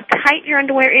how tight your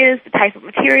underwear is, the type of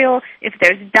material, if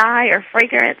there's dye or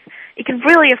fragrance, it can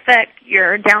really affect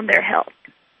your down-there health.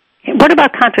 What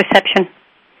about contraception?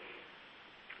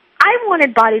 I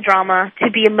wanted Body Drama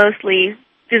to be a mostly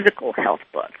physical health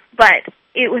book, but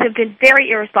it would have been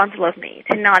very irresponsible of me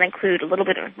to not include a little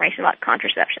bit of information about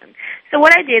contraception. So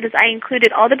what I did is I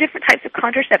included all the different types of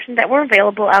contraception that were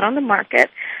available out on the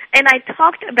market, and I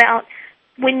talked about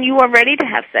when you are ready to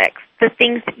have sex, the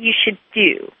things that you should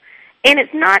do. And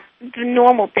it's not the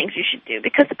normal things you should do,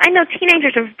 because I know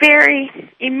teenagers are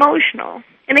very emotional,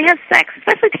 and they have sex,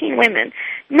 especially teen women,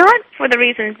 not for the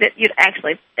reasons that you'd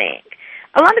actually think.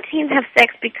 A lot of teens have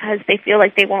sex because they feel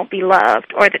like they won't be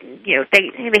loved, or that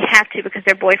they have to because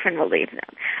their boyfriend will leave them.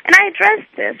 And I address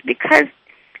this because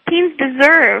teens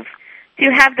deserve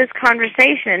to have this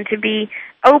conversation, to be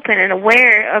open and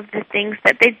aware of the things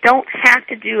that they don't have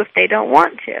to do if they don't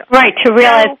want to. Right, to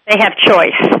realize they have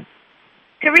choice.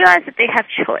 To realize that they have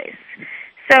choice.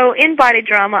 So in Body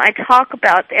Drama, I talk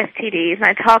about the STDs, and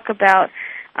I talk about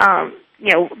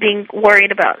being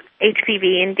worried about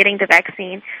HPV and getting the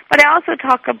vaccine. But I also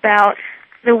talk about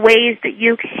the ways that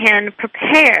you can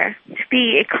prepare to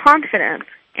be a confident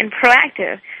and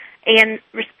proactive and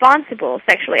responsible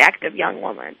sexually active young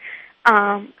woman.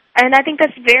 And I think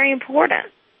that's very important.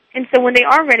 And so when they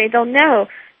are ready, they'll know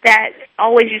that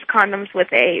always use condoms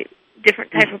with a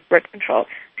different type of birth control,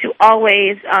 to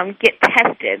always get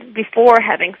tested before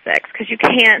having sex, because you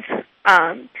can't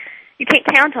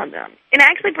count on them. And I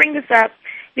actually bring this up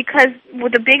because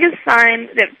the biggest sign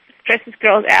that stresses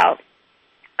girls out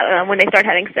when they start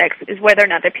having sex is whether or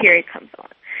not their period comes on.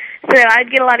 So I'd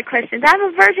get a lot of questions. I'm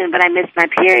a virgin, but I missed my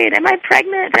period. Am I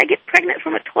pregnant? Did I get pregnant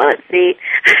from a toilet seat?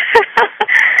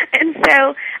 And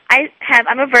so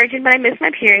I'm a virgin, but I missed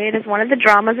my period as one of the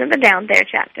dramas in the Down There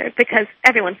chapter, because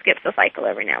everyone skips a cycle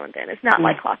every now and then. It's not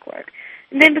like clockwork.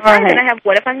 And then besides that, I have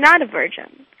what if I'm not a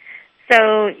virgin?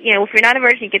 So, if you're not a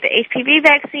virgin, you get the HPV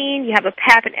vaccine, you have a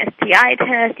PAP and STI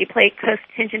test, you pay close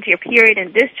attention to your period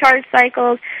and discharge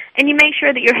cycles, and you make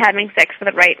sure that you're having sex for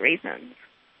the right reasons.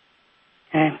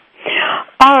 Okay.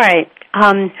 All right.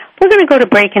 We're going to go to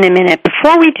break in a minute.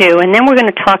 Before we do, and then we're going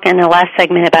to talk in the last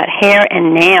segment about hair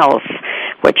and nails,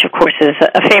 which, of course, is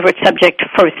a favorite subject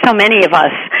for so many of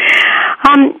us.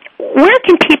 Where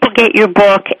can people get your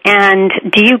book, and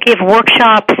do you give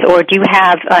workshops, or do you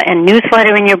have a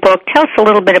newsletter in your book? Tell us a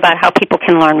little bit about how people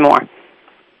can learn more.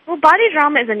 Well, Body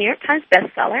Drama is a New York Times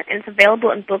bestseller, and it's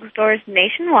available in bookstores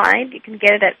nationwide. You can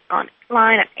get it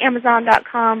online at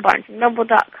Amazon.com,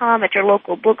 BarnesandNoble.com, at your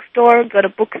local bookstore. Go to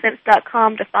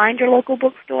BookSense.com to find your local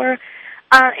bookstore.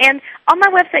 And on my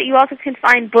website, you also can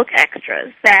find book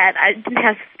extras that I didn't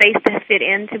have space to fit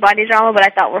into Body Drama, but I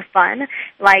thought were fun,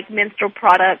 like menstrual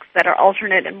products that are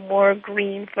alternate and more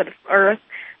green for the earth,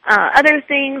 other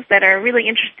things that are really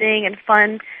interesting and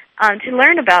fun to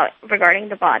learn about regarding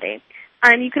the body.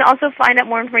 And you can also find out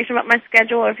more information about my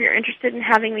schedule, or if you're interested in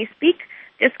having me speak,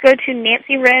 just go to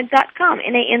nancyred.com,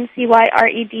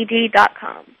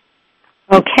 NancyRedd.com.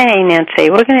 Okay, Nancy,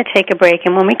 we're going to take a break,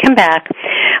 and when we come back,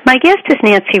 my guest is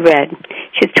Nancy Redd.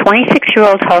 She's a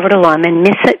 26-year-old Harvard alum and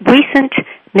recent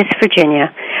Miss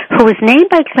Virginia, who was named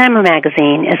by Glamour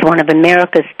magazine as one of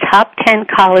America's top 10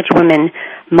 college women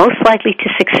most likely to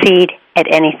succeed at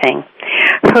anything.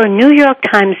 Her New York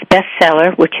Times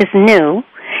bestseller, which is new,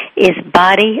 is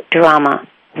Body Drama,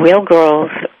 Real Girls,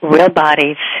 Real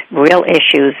Bodies, Real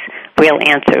Issues, Real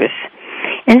Answers.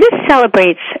 And this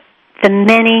celebrates the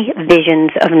many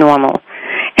visions of normal,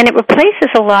 and it replaces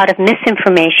a lot of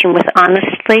misinformation with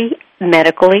honestly,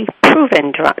 medically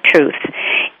proven truth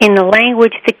in the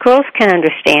language that girls can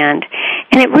understand,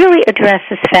 and it really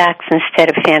addresses facts instead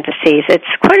of fantasies. It's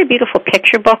quite a beautiful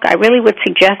picture book. I really would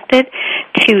suggest it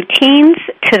to teens,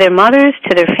 to their mothers,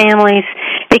 to their families,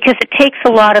 because it takes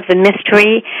a lot of the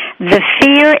mystery, the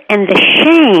fear, and the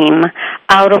shame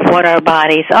out of what our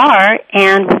bodies are,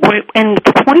 and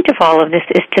the point of all of this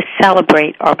is to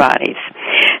celebrate our bodies.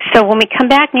 So when we come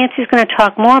back, Nancy's going to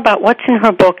talk more about what's in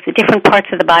her book, the different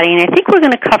parts of the body, and I think we're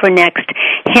going to cover next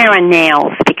hair and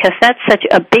nails, because that's such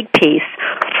a big piece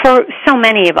for so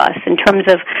many of us in terms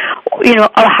of,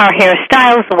 our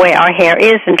hairstyles, the way our hair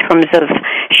is in terms of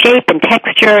shape and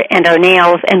texture, and our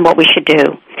nails and what we should do.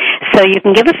 So you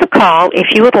can give us a call,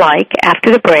 if you would like, after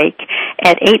the break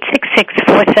at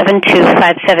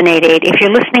 866-472-5788. If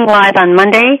you're listening live on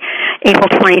Monday, April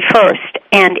 21st,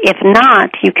 and if not,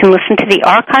 you can listen to the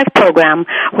archive program,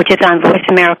 which is on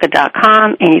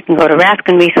voiceamerica.com, and you can go to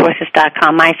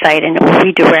raskinresources.com, my site, and it will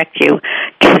redirect you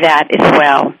to that as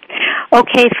well.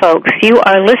 Okay, folks, you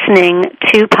are listening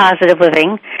to Positive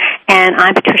Living, and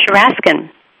I'm Patricia Raskin.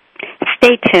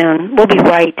 Stay tuned. We'll be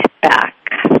right back.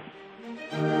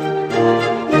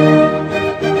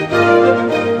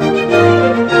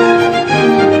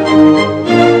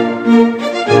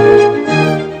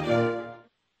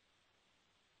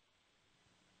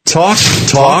 Talk,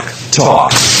 talk,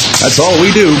 talk. That's all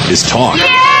we do is talk.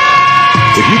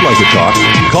 If you'd like to talk,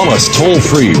 call us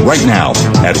toll-free right now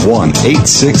at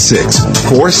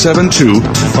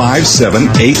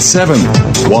 1-866-472-5787.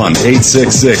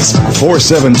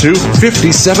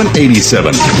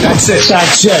 1-866-472-5787. That's it.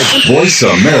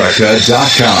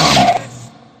 VoiceAmerica.com.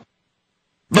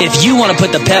 If you want to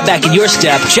put the pep back in your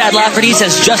step, Chad Lafferty's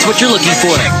has just what you're looking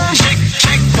for.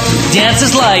 Dance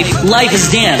is life. Life is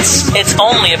dance. It's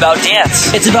only about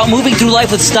dance. It's about moving through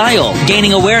life with style,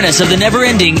 gaining awareness of the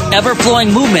never-ending,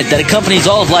 ever-flowing movement that accompanies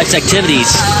all of life's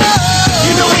activities.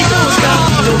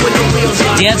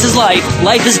 Dance is life.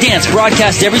 Life is dance.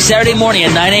 Broadcast every Saturday morning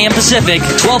at 9 a.m. Pacific,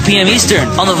 12 p.m. Eastern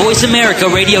on the Voice America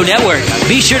Radio Network.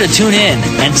 Be sure to tune in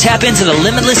and tap into the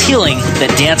limitless healing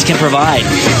that dance can provide.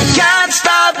 Can't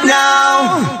stop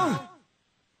now.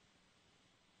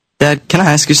 Dad, can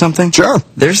I ask you something? Sure.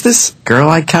 There's this girl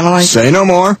I kind of like. Say no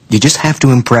more. You just have to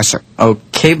impress her.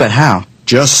 Okay, but how?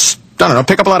 Just, I don't know,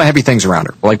 pick up a lot of heavy things around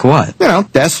her. Like what?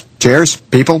 Desks, chairs,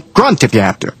 people. Grunt if you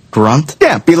have to. Grunt?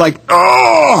 Yeah, be like,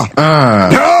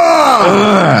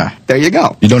 There you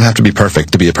go. You don't have to be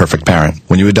perfect to be a perfect parent.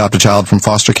 When you adopt a child from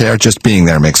foster care, just being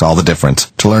there makes all the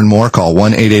difference. To learn more, call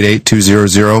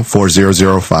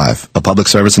 1-888-200-4005. A public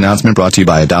service announcement brought to you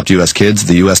by Adopt U.S. Kids,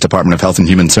 the U.S. Department of Health and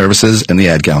Human Services, and the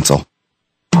Ad Council.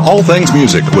 All Things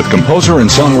Music with composer and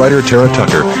songwriter Tara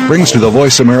Tucker brings to the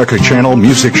Voice America channel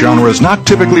music genres not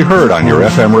typically heard on your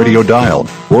FM radio dial.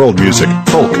 World music,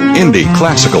 folk, indie,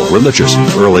 classical, religious,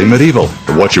 early medieval.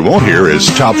 But what you won't hear is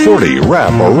top 40,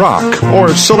 rap or rock,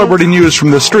 or celebrity news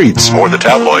from the streets or the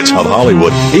tabloids of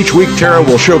Hollywood. Each week, Tara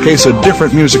will showcase a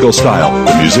different musical style,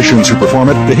 the musicians who perform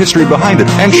it, the history behind it,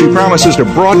 and she promises to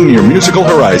broaden your musical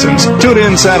horizons. Tune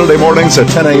in Saturday mornings at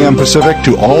 10 a.m. Pacific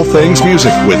to All Things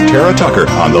Music with Tara Tucker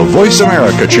on the Voice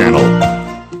America channel.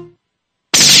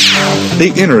 the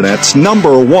Internet's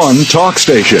 #1 talk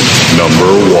station. #1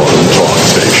 talk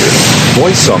station.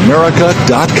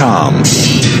 VoiceAmerica.com.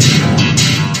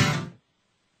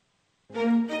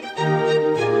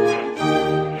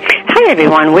 Hi,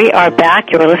 everyone. We are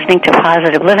back. You're listening to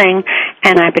Positive Living,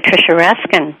 and I'm Patricia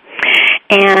Raskin.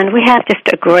 And we have just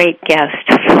a great guest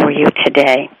for you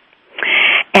today.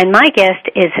 And my guest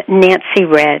is Nancy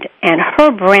Red, and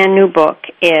her brand new book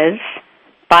is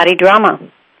Body Drama.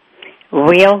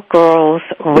 Real girls,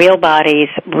 real bodies,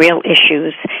 real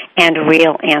issues, and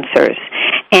real answers.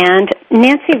 And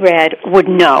Nancy Red would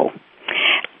know.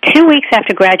 2 weeks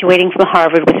after graduating from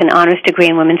Harvard with an honors degree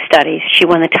in women's studies, she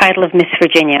won the title of Miss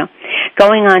Virginia,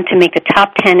 going on to make the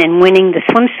top 10 and winning the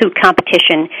swimsuit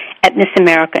competition at Miss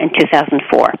America in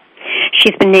 2004.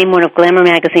 She's been named one of Glamour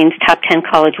magazine's top 10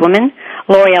 college women,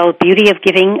 L'Oreal's Beauty of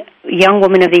Giving Young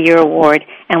Woman of the Year award,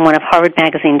 and one of Harvard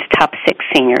magazine's top 6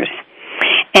 seniors.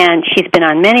 And she's been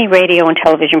on many radio and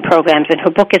television programs, and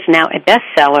her book is now a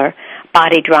bestseller,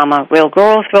 Body Drama, Real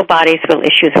Girls, Real Bodies, Real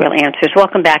Issues, Real Answers.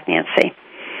 Welcome back, Nancy.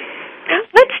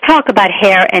 Let's talk about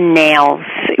hair and nails.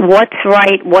 What's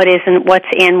right, what isn't, what's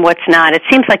in, what's not. It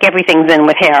seems like everything's in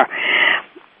with hair.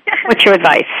 What's your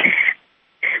advice?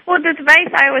 Well, the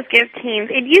advice I always give teens,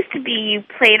 it used to be you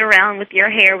played around with your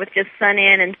hair with just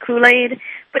Sun-In and Kool-Aid,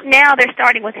 but now they're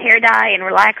starting with hair dye and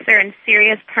relaxer and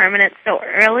serious permanent so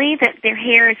early that their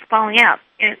hair is falling out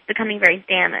and it's becoming very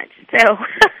damaged. So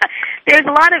there's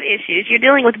a lot of issues. You're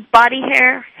dealing with body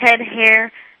hair, head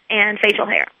hair, and facial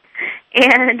hair.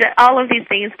 And all of these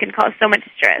things can cause so much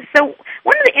stress. So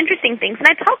one of the interesting things, and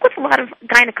I talk with a lot of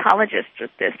gynecologists with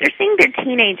this, they're seeing their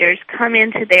teenagers come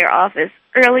into their office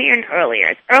earlier and earlier,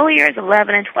 as earlier as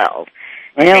 11 and 12.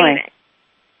 Really?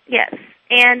 Yes.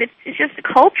 And it's just a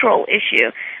cultural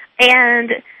issue.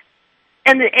 And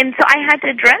so I had to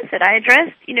address it. I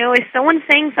addressed, if someone's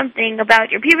saying something about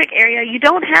your pubic area, you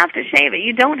don't have to shave it.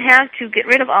 You don't have to get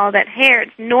rid of all that hair.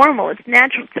 It's normal. It's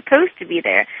natural. It's supposed to be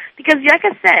there. Because, like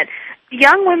I said,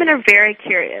 young women are very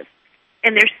curious.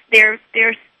 And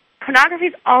there's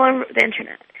pornography all over the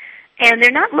Internet. And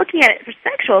they're not looking at it for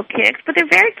sexual kicks, but they're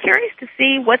very curious to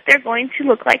see what they're going to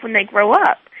look like when they grow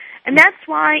up. And that's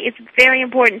why it's very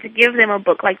important to give them a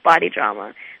book like Body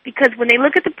Drama. Because when they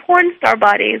look at the porn star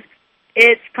bodies,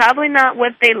 it's probably not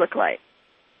what they look like.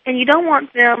 And you don't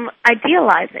want them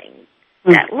idealizing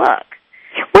that look.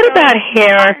 What about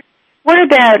hair? What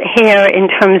about hair in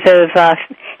terms of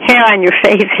hair on your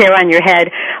face, hair on your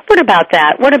head? What about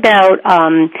that? What about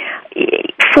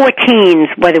for teens,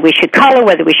 whether we should color,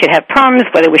 whether we should have perms,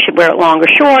 whether we should wear it long or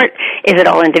short? Is it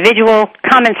all individual?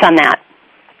 Comments on that?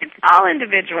 It's all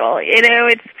individual.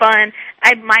 It's fun.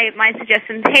 My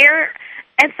suggestions, hair.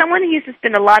 As someone who used to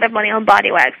spend a lot of money on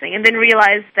body waxing and then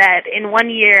realized that in 1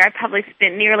 year I probably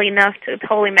spent nearly enough to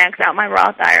totally max out my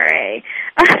Roth IRA,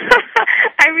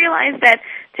 I realized that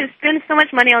to spend so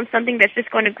much money on something that's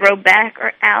just going to grow back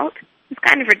or out is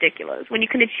kind of ridiculous when you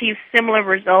can achieve similar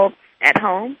results at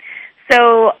home.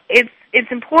 So it's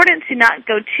important to not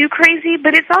go too crazy,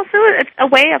 but it's also a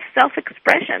way of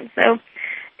self-expression. So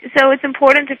it's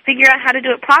important to figure out how to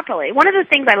do it properly. One of the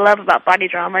things I love about Body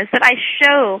Drama is that I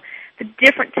show the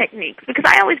different techniques, because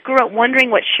I always grew up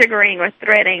wondering what sugaring or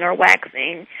threading or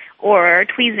waxing or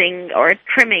tweezing or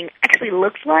trimming actually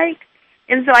looks like.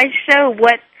 And so I show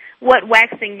what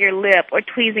waxing your lip or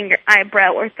tweezing your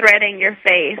eyebrow or threading your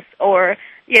face or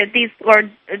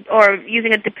or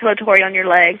using a depilatory on your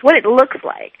legs, what it looks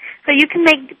like. So you can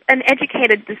make an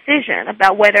educated decision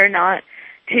about whether or not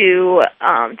to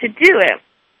do it.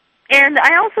 And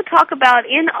I also talk about,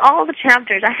 in all the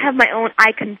chapters, I have my own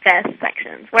I Confess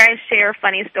sections where I share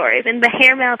funny stories. In the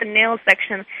hair, mouth, and nails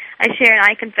section, I share an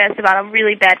I Confess about a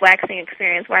really bad waxing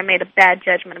experience where I made a bad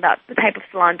judgment about the type of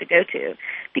salon to go to.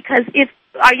 Because if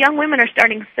our young women are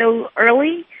starting so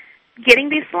early getting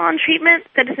these salon treatments,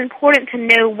 that it's important to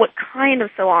know what kind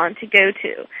of salon to go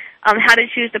to, how to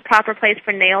choose the proper place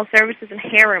for nail services and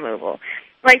hair removal.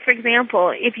 Like, for example,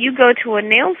 if you go to a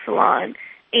nail salon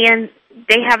and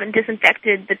they haven't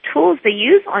disinfected the tools they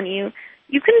use on you,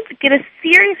 you can get a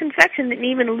serious infection and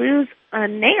even lose a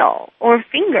nail or a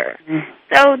finger.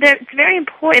 So it's very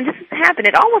important. This has happened.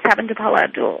 It almost happened to Paula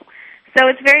Abdul. So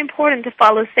it's very important to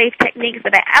follow safe techniques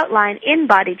that I outline in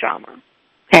Body Drama.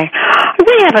 Okay.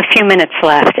 We have a few minutes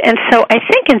left, and so I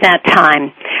think in that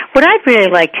time, what I'd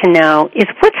really like to know is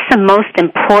what's the most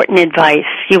important advice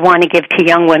you want to give to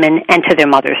young women and to their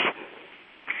mothers?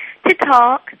 To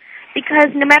talk.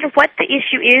 Because no matter what the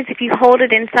issue is, if you hold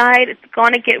it inside, it's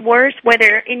going to get worse,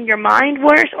 whether in your mind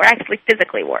worse or actually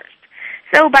physically worse.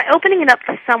 So by opening it up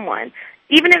to someone,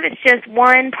 even if it's just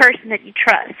one person that you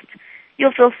trust,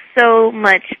 you'll feel so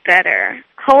much better.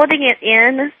 Holding it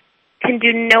in can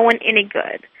do no one any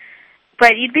good.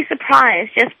 But you'd be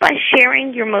surprised just by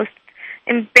sharing your most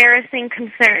embarrassing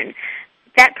concern.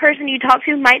 That person you talk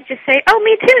to might just say, "Oh,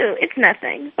 me too. It's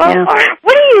nothing."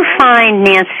 What do you find,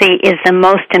 Nancy, is the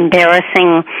most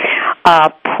embarrassing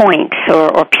point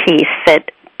or piece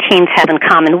that teens have in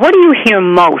common? What do you hear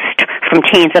most from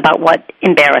teens about what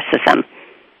embarrasses them?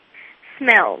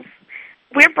 Smells.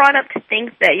 We're brought up to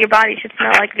think that your body should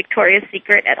smell like Victoria's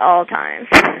Secret at all times.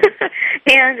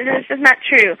 And it's just not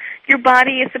true. Your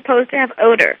body is supposed to have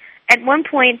odor. At one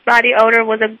point, body odor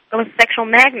was a sexual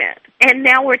magnet, and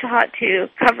now we're taught to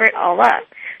cover it all up.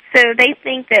 So they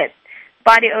think that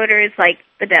body odor is like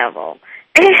the devil.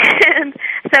 And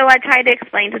so I try to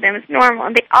explain to them it's normal.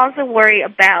 And they also worry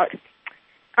about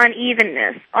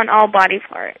unevenness on all body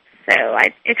parts. So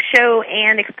I show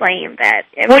and explain that.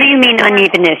 What do you mean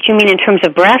unevenness? You mean in terms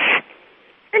of breasts?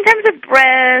 In terms of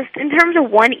breast, in terms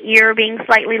of one ear being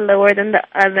slightly lower than the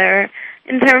other,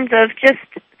 in terms of just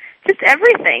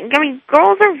everything. I mean,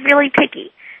 girls are really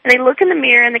picky. And they look in the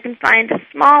mirror and they can find the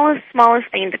smallest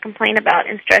thing to complain about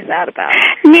and stress out about.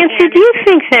 Nancy, do you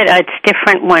think that it's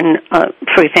different when,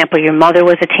 for example, your mother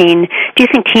was a teen? Do you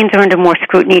think teens are under more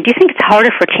scrutiny? Do you think it's harder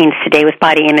for teens today with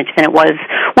body image than it was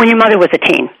when your mother was a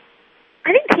teen?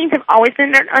 I think teens have always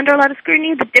been under a lot of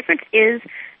scrutiny. The difference is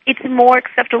it's more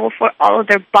acceptable for all of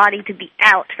their body to be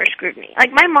out for scrutiny.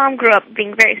 Like, my mom grew up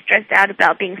being very stressed out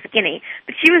about being skinny,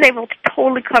 but she was able to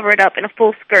totally cover it up in a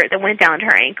full skirt that went down to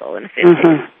her ankle in the 50s.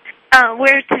 Mm-hmm.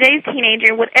 Whereas today's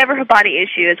teenager, whatever her body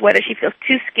issue is, whether she feels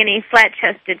too skinny,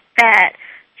 flat-chested, fat,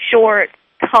 short,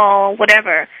 tall,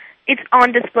 whatever, it's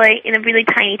on display in a really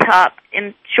tiny top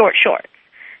and short shorts.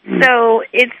 Mm-hmm. So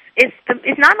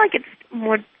it's not like it's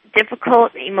more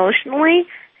difficult emotionally.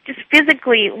 Just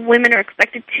physically, women are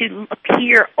expected to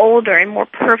appear older and more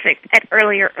perfect at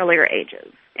earlier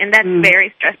ages. And that's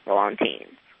very stressful on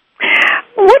teens.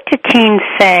 What do teens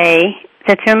say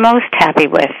that they're most happy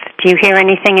with? Do you hear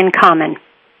anything in common?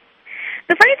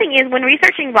 The funny thing is, when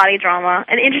researching body drama,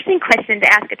 an interesting question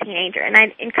to ask a teenager, and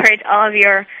I encourage all of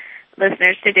your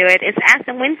listeners to do it, is ask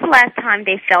them when's the last time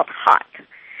they felt hot.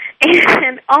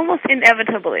 And almost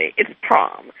inevitably, it's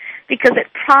prom. Because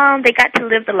at prom, they got to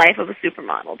live the life of a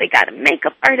supermodel. They got a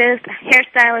makeup artist, a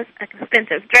hairstylist, an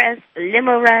expensive dress, a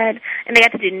limo ride, and they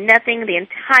got to do nothing the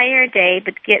entire day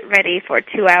but get ready for a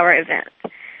 2-hour event.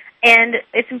 And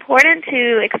it's important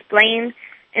to explain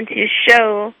and to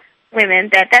show women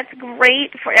that that's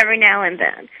great for every now and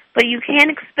then. But you can't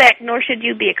expect, nor should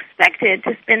you be expected,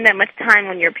 to spend that much time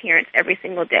on your appearance every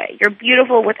single day. You're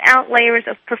beautiful without layers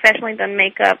of professionally done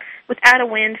makeup, without a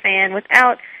wind fan,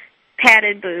 without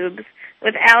padded boobs,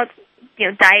 without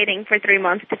dieting for 3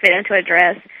 months to fit into a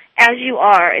dress. As you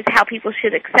are is how people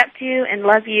should accept you and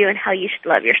love you and how you should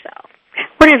love yourself.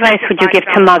 What advice would you give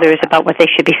to mothers about what they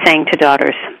should be saying to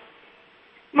daughters?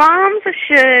 Moms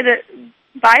should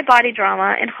buy body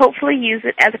drama and hopefully use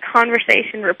it as a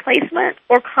conversation replacement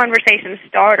or conversation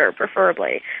starter,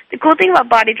 preferably. The cool thing about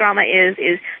body drama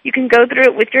is you can go through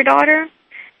it with your daughter,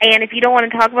 and if you don't want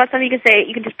to talk about something,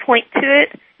 you can just point to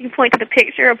it. You can point to the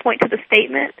picture or point to the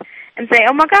statement and say,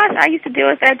 "Oh my gosh, I used to deal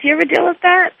with that. Do you ever deal with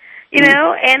that?"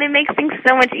 And it makes things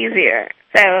so much easier.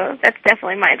 So that's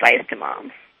definitely my advice to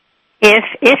moms.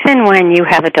 If and when you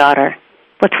have a daughter,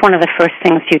 what's one of the first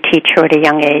things you teach her at a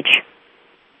young age?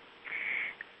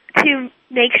 To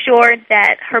make sure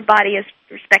that her body is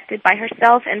respected by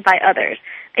herself and by others.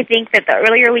 I think that the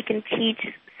earlier we can teach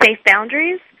safe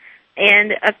boundaries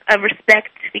and a respect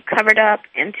to be covered up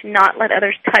and to not let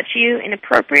others touch you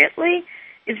inappropriately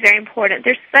is very important.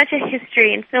 There's such a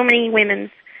history in so many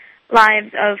women's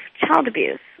lives of child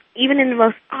abuse, even in the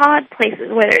most odd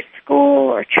places, whether it's school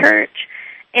or church.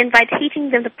 And by teaching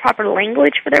them the proper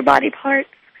language for their body parts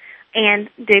and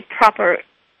the proper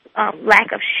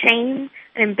lack of shame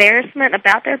and embarrassment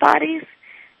about their bodies,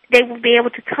 they will be able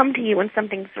to come to you when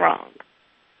something's wrong.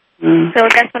 So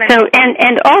that's what I mean.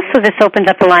 And also this opens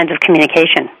up the lines of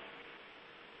communication.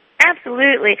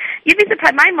 Absolutely. You'd be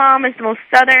surprised. My mom is the most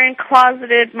southern,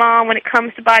 closeted mom when it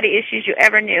comes to body issues you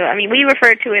ever knew. I mean, we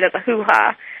referred to it as a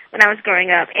hoo-ha when I was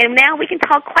growing up. And now we can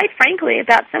talk quite frankly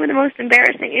about some of the most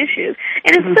embarrassing issues.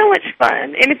 And it's so much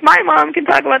fun. And if my mom can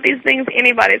talk about these things,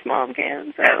 anybody's mom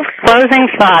can. So. Closing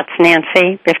thoughts,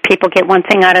 Nancy. If people get one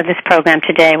thing out of this program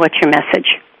today, what's your message?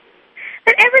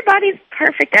 That everybody's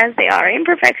perfect as they are.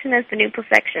 Imperfection is the new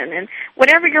perfection. And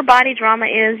whatever your body drama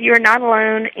is, you're not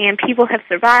alone, and people have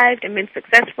survived and been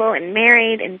successful and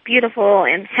married and beautiful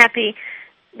and happy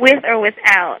with or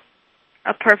without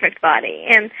a perfect body.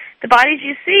 And the bodies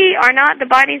you see are not the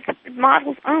bodies that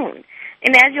models own.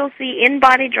 And as you'll see in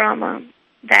body drama,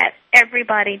 that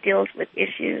everybody deals with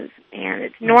issues, and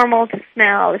it's normal to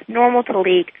smell, it's normal to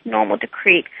leak, it's normal to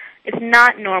creak. It's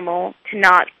not normal to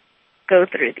not go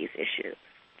through these issues.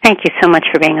 Thank you so much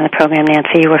for being on the program,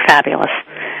 Nancy. You were fabulous.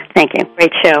 Thank you.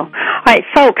 Great show. All right,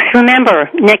 folks, remember,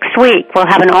 next week we'll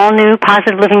have an all-new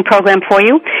positive living program for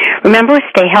you. Remember,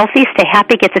 stay healthy, stay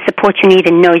happy, get the support you need,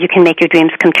 and know you can make your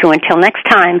dreams come true. Until next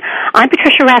time, I'm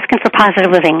Patricia Raskin for Positive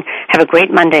Living. Have a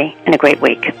great Monday and a great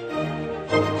week.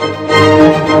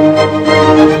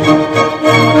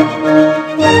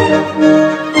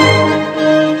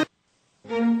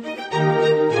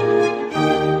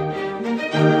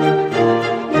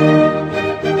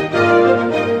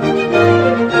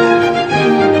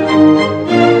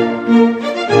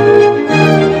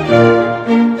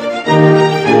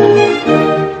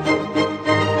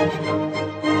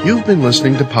 You've been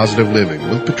listening to Positive Living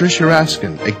with Patricia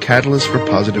Raskin, a catalyst for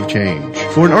positive change.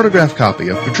 For an autographed copy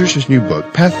of Patricia's new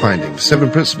book, Pathfinding, 7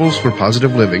 Principles for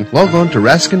Positive Living, log on to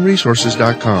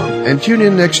RaskinResources.com and tune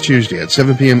in next Tuesday at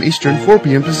 7 p.m. Eastern, 4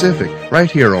 p.m. Pacific,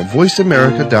 right here on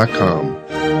VoiceAmerica.com.